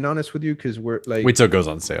being honest with you, because we're like, wait till it goes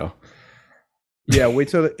on sale. Yeah, wait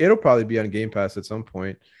till it'll probably be on Game Pass at some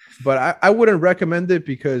point. But I wouldn't recommend it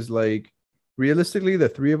because, like, realistically, the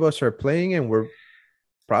three of us are playing and we're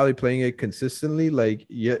probably playing it consistently. Like,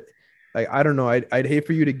 I don't know. I'd hate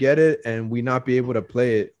for you to get it and we not be able to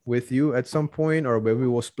play it with you at some point, or maybe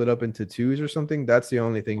we'll split up into twos or something. That's the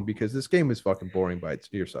only thing, because this game is fucking boring by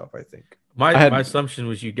yourself, I think. My assumption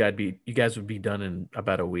was you guys would be done in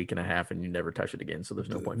about a week and a half, and you never touch it again. So there's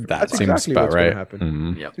no point. That seems exactly about right.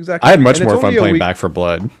 Mm-hmm. Yep. Exactly. I had much more fun playing Back 4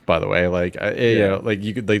 Blood, by the way. Like, you know, like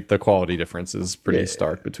you could, like, the quality difference is pretty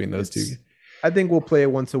stark between those two. I think we'll play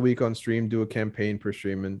it once a week on stream, do a campaign per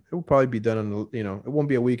stream, and it will probably be done in, you know, it won't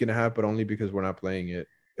be a week and a half, but only because we're not playing it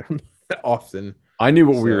often. I knew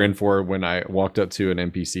what we were in for when I walked up to an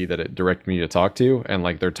NPC that it directed me to talk to, and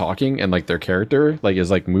like they're talking and like their character like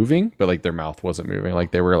is like moving, but like their mouth wasn't moving.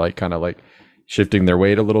 Like they were like kind of like shifting their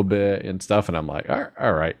weight a little bit and stuff. And I'm like,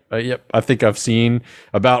 all right. Yep. I think I've seen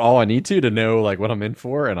about all I need to know like what I'm in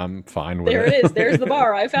for, and I'm fine with it. There it is. There's the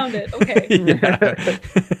bar. I found it. Okay.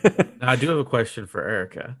 Now, I do have a question for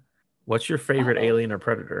Erica. What's your favorite alien or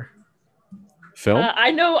predator? Film?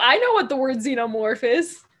 I know what the word xenomorph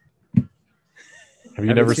is. Have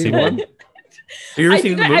you never seen one? Have you ever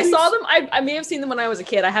seen the movies? I saw them. I may have seen them when I was a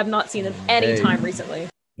kid. I have not seen them any time recently.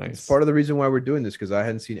 Nice. It's part of the reason why we're doing this, because I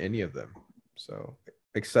hadn't seen any of them. So,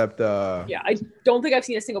 except yeah, I don't think I've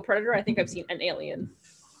seen a single predator. I think I've seen an alien.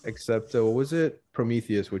 Except what was it?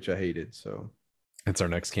 Prometheus, which I hated. So it's our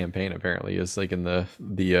next campaign. Apparently, is like in the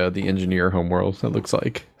engineer homeworld. It looks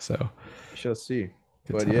like so. We shall see.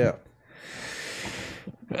 Good But time. yeah,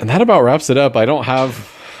 and that about wraps it up. I don't have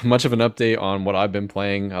much of an update on what I've been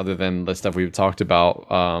playing other than the stuff we've talked about.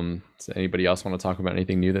 Does anybody else want to talk about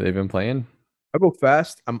anything new that they've been playing? I'll go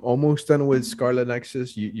fast. I'm almost done with Scarlet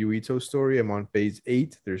Nexus Yuito story. I'm on phase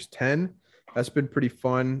 8. There's 10. That's been pretty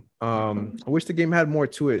fun. I wish the game had more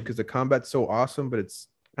to it because the combat's so awesome, but it's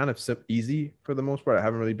kind of easy for the most part. I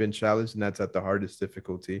haven't really been challenged, and that's at the hardest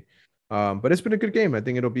difficulty. But it's been a good game. I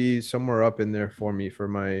think it'll be somewhere up in there for me for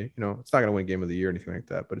my, you know, it's not going to win game of the year or anything like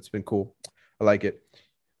that, but it's been cool. I like it.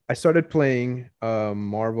 I started playing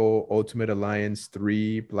Marvel Ultimate Alliance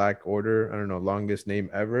 3 Black Order. I don't know, longest name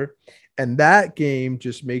ever. And that game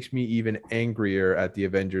just makes me even angrier at the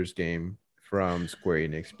Avengers game from Square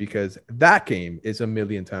Enix, because that game is a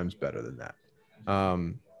million times better than that.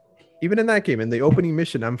 Even in that game, in the opening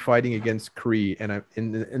mission, I'm fighting against Kree, and I'm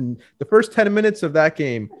in the first 10 minutes of that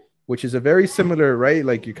game, which is a very similar, right?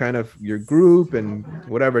 Like you kind of your group and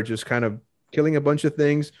whatever, just kind of killing a bunch of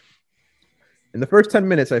things. In the first 10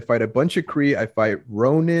 minutes, I fight a bunch of Kree, I fight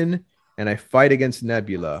Ronin, and I fight against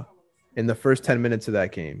Nebula in the first 10 minutes of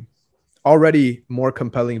that game. Already more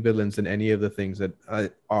compelling villains than any of the things that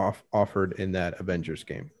I offered in that Avengers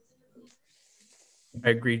game.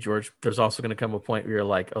 I agree, George. There's also going to come a point where you're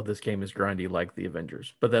like, oh, this game is grindy like the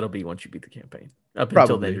Avengers. But that'll be once you beat the campaign.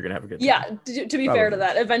 Until then, you're going to have a good time. Yeah, to be fair to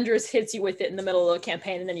that, Avengers hits you with it in the middle of the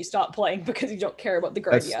campaign, and then you stop playing because you don't care about the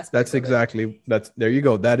grindy aspect. That's exactly, there you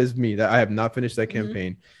go. That is me. I have not finished that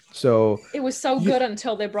campaign. So it was so good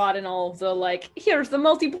until they brought in all of the, like, here's the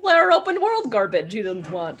multiplayer open world garbage you didn't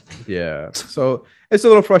want. Yeah. So it's a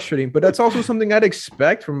little frustrating, but that's also something I'd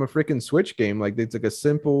expect from a freaking Switch game. Like, it's like a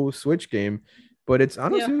simple Switch game. But it's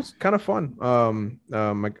honestly it's kind of fun.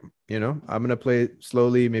 Like, you know, I'm gonna play it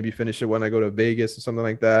slowly, maybe finish it when I go to Vegas or something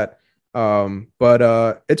like that.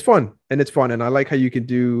 But it's fun, and I like how you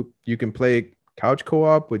can play couch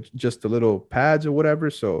co-op with just the little pads or whatever.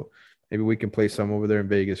 So maybe we can play some over there in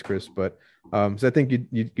Vegas, Chris. But so I think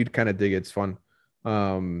you'd kind of dig it. It's fun.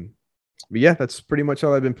 But yeah, that's pretty much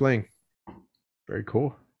all I've been playing. Very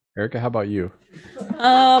cool. Erica, how about you?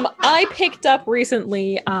 I picked up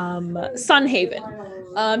recently Sunhaven.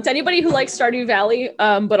 To anybody who likes Stardew Valley,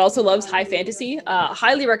 but also loves high fantasy,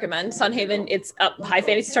 highly recommend Sunhaven. It's a high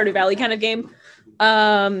fantasy Stardew Valley kind of game.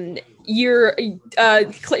 Your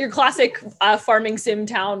classic farming sim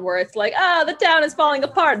town where it's like, the town is falling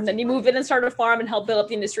apart, and then you move in and start a farm and help build up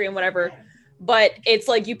the industry and whatever. But it's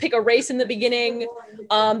like you pick a race in the beginning.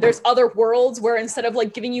 There's other worlds where instead of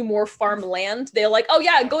like giving you more farm land, they're like, oh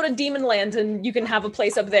yeah, go to Demon Land and you can have a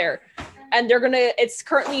place up there. And it's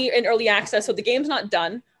currently in early access, so the game's not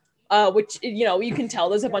done, which, you know, you can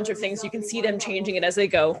tell there's a bunch of things. You can see them changing it as they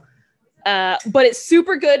go. But it's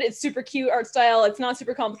super good. It's super cute art style. It's not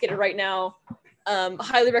super complicated right now.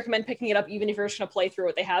 Highly recommend picking it up, even if you're just going to play through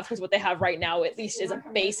what they have, because what they have right now at least is a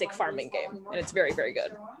basic farming game, and it's very, very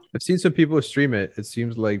good. I've seen some people stream it. It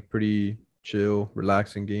seems like pretty chill,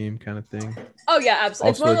 relaxing game kind of thing. Oh yeah, absolutely. Also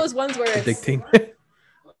it's one of those ones where it's addicting.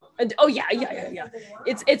 Oh yeah.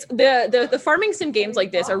 It's the farming sim games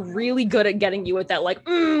like this are really good at getting you with that like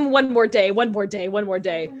one more day,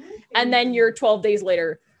 and then you're 12 days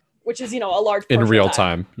later, which is a large in real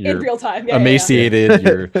time. You're in real time, emaciated,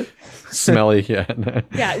 you're smelly.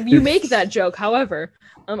 Yeah, you make that joke. However,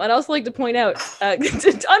 I'd also like to point out,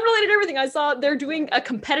 unrelated to everything, I saw they're doing a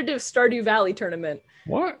competitive Stardew Valley tournament.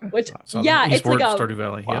 What? Which it's like Stardew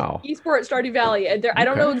Valley. Wow. Esport Stardew Valley. And I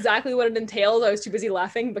don't know exactly what it entails. I was too busy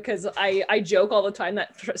laughing because I joke all the time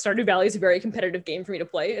that Stardew Valley is a very competitive game for me to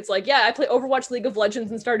play. It's like, yeah, I play Overwatch, League of Legends,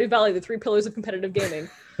 and Stardew Valley, the 3 pillars of competitive gaming.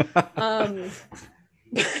 But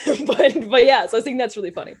yeah, so I think that's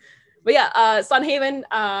really funny. But yeah, Sunhaven,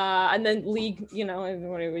 and then League. What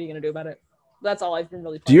are you gonna do about it? That's all I've been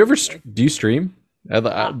really playing. Do you stream?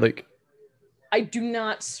 Like, I do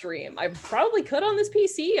not stream. I probably could on this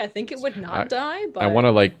PC. I think it would not die. But I want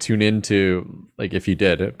to tune into if you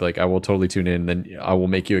did, I will totally tune in. Then I will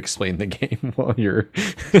make you explain the game while you're.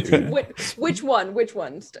 Which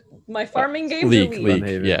one? My farming game. League.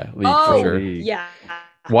 Yeah, League for sure. Yeah.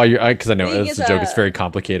 While you're, because I know it's a joke. It's very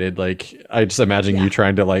complicated. I just imagine you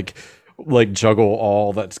trying to juggle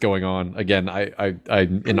all that's going on. Again, I'm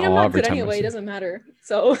in awe every time. Anyway, it doesn't matter.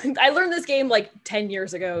 So I learned this game 10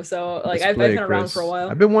 years ago. So I've been around for a while.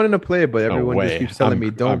 I've been wanting to play it, but everyone just keeps telling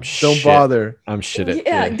me don't bother. I'm shit at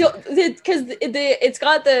yeah, because it's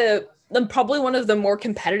got the probably one of the more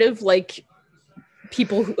competitive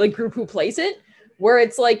people who group who plays it. Where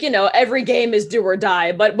it's every game is do or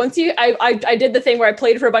die. But once I did the thing where I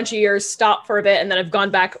played for a bunch of years, stopped for a bit, and then I've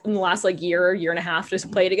gone back in the last year and a half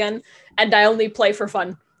just play it again. And I only play for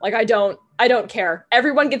fun. I don't care.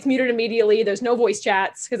 Everyone gets muted immediately. There's no voice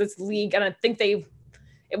chats because it's League, and I think it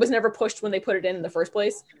was never pushed when they put it in the first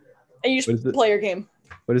place. And you just play your game.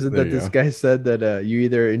 What is it that this guy said that you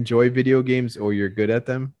either enjoy video games or you're good at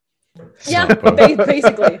them? Yeah,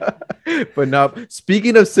 basically. But now,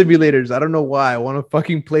 speaking of simulators, I don't know why I want to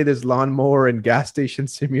fucking play this lawnmower and gas station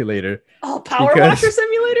simulator. Oh, Power Washer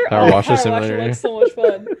Simulator? Power Washer looks so much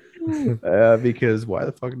fun. Because why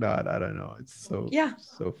the fuck not? I don't know. It's so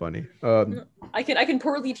funny. I can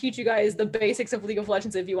poorly teach you guys the basics of League of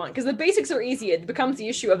Legends if you want, because the basics are easy. It becomes the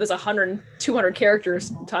issue of there's 100, 200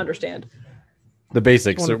 characters to understand. The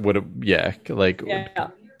basics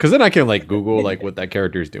because then I can Google what that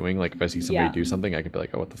character is doing. If I see somebody do something, I can be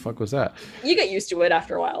oh, what the fuck was that? You get used to it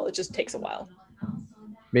after a while. It just takes a while.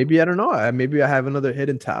 Maybe I don't know. Maybe I have another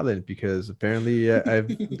hidden talent because apparently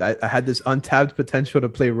I had this untapped potential to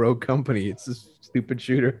play Rogue Company. It's a stupid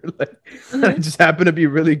shooter. I just happen to be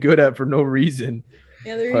really good at for no reason.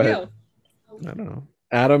 Yeah, there you go. I don't know.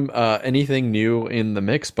 Adam, anything new in the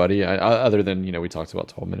mix, buddy? Other than we talked about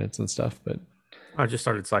 12 minutes and stuff, but. I just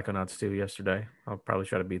started Psychonauts 2 yesterday. I'll probably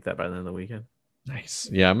try to beat that by the end of the weekend. Nice.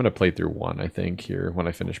 Yeah, I'm going to play through 1, I think, here when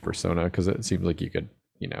I finish Persona, because it seems like you could,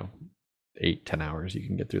 8-10 hours, you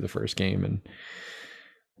can get through the first game, and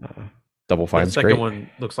Double Fine's great. The second one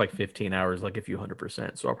looks like 15 hours, if you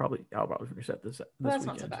 100%. So I'll probably finish that this that's weekend.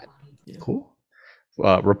 Not so bad. Yeah. Cool.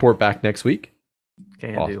 Report back next week.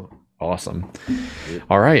 Can do. Awesome.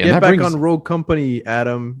 All right, Get back on Rogue Company,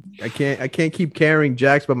 Adam. I can't keep carrying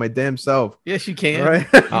Jax by my damn self. Yes, you can. All right?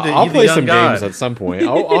 I'll play some games at some point.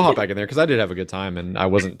 I'll hop back in there because I did have a good time and I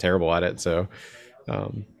wasn't terrible at it. So,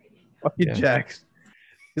 Jax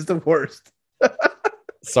is the worst.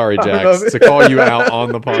 Sorry, Jax, to call you out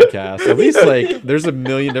on the podcast. At least there's a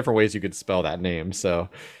million different ways you could spell that name. So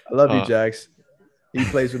I love you, Jax. He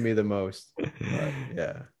plays with me the most.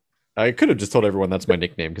 Yeah. I could have just told everyone that's my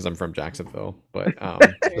nickname because I'm from Jacksonville, but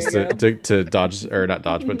just to dodge, or not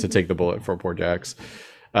dodge, but to take the bullet for poor Jax.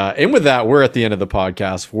 And with that, we're at the end of the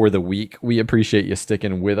podcast for the week. We appreciate you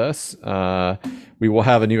sticking with us. We will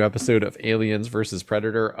have a new episode of Aliens versus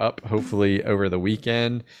Predator up hopefully over the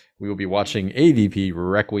weekend. We will be watching AVP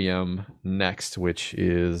Requiem next, which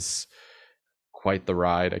is quite the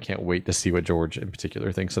ride. I can't wait to see what George in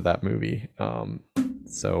particular thinks of that movie.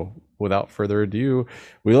 So without further ado,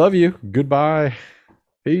 we love you. Goodbye.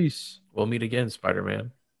 Peace. We'll meet again,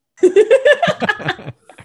 Spider-Man.